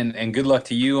 Dan, and good luck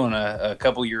to you on a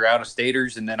couple of your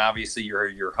out-of-staters, and then obviously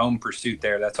your home pursuit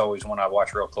there. That's always one I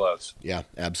watch real close. Yeah,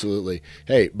 absolutely.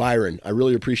 Hey, Byron, I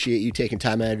really appreciate you taking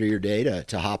time out of your day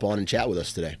to hop on and chat with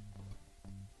us today.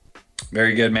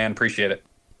 Very good, man. Appreciate it.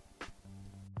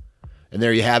 And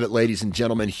there you have it, ladies and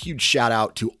gentlemen. Huge shout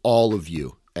out to all of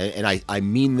you. And I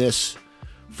mean this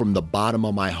from the bottom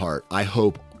of my heart. I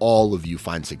hope all of you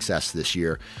find success this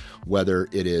year, whether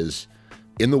it is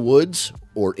in the woods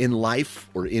or in life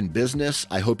or in business.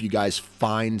 I hope you guys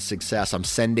find success. I'm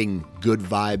sending good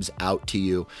vibes out to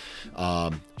you.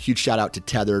 Huge shout out to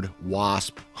Tethered,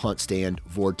 Wasp, Hunt Stand,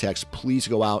 Vortex. Please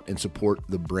go out and support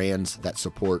the brands that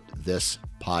support this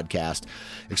podcast,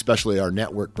 especially our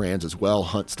network brands as well.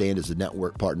 Hunt Stand is a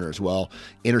network partner as well.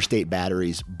 Interstate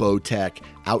Batteries, Bowtech,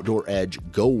 Outdoor Edge,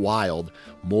 Go Wild,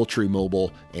 Moultrie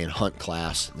Mobile, and Hunt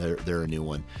Class. They're a new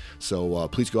one. So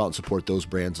please go out and support those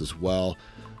brands as well.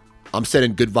 I'm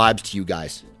sending good vibes to you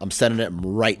guys. I'm sending them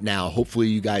right now. Hopefully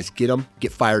you guys get them,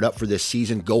 get fired up for this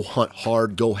season. Go hunt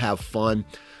hard, go have fun,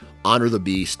 honor the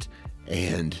beast,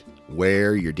 and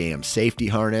wear your damn safety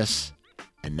harness.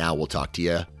 And now we'll talk to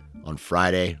you on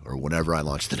Friday or whenever I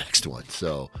launch the next one.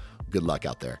 So good luck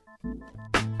out there.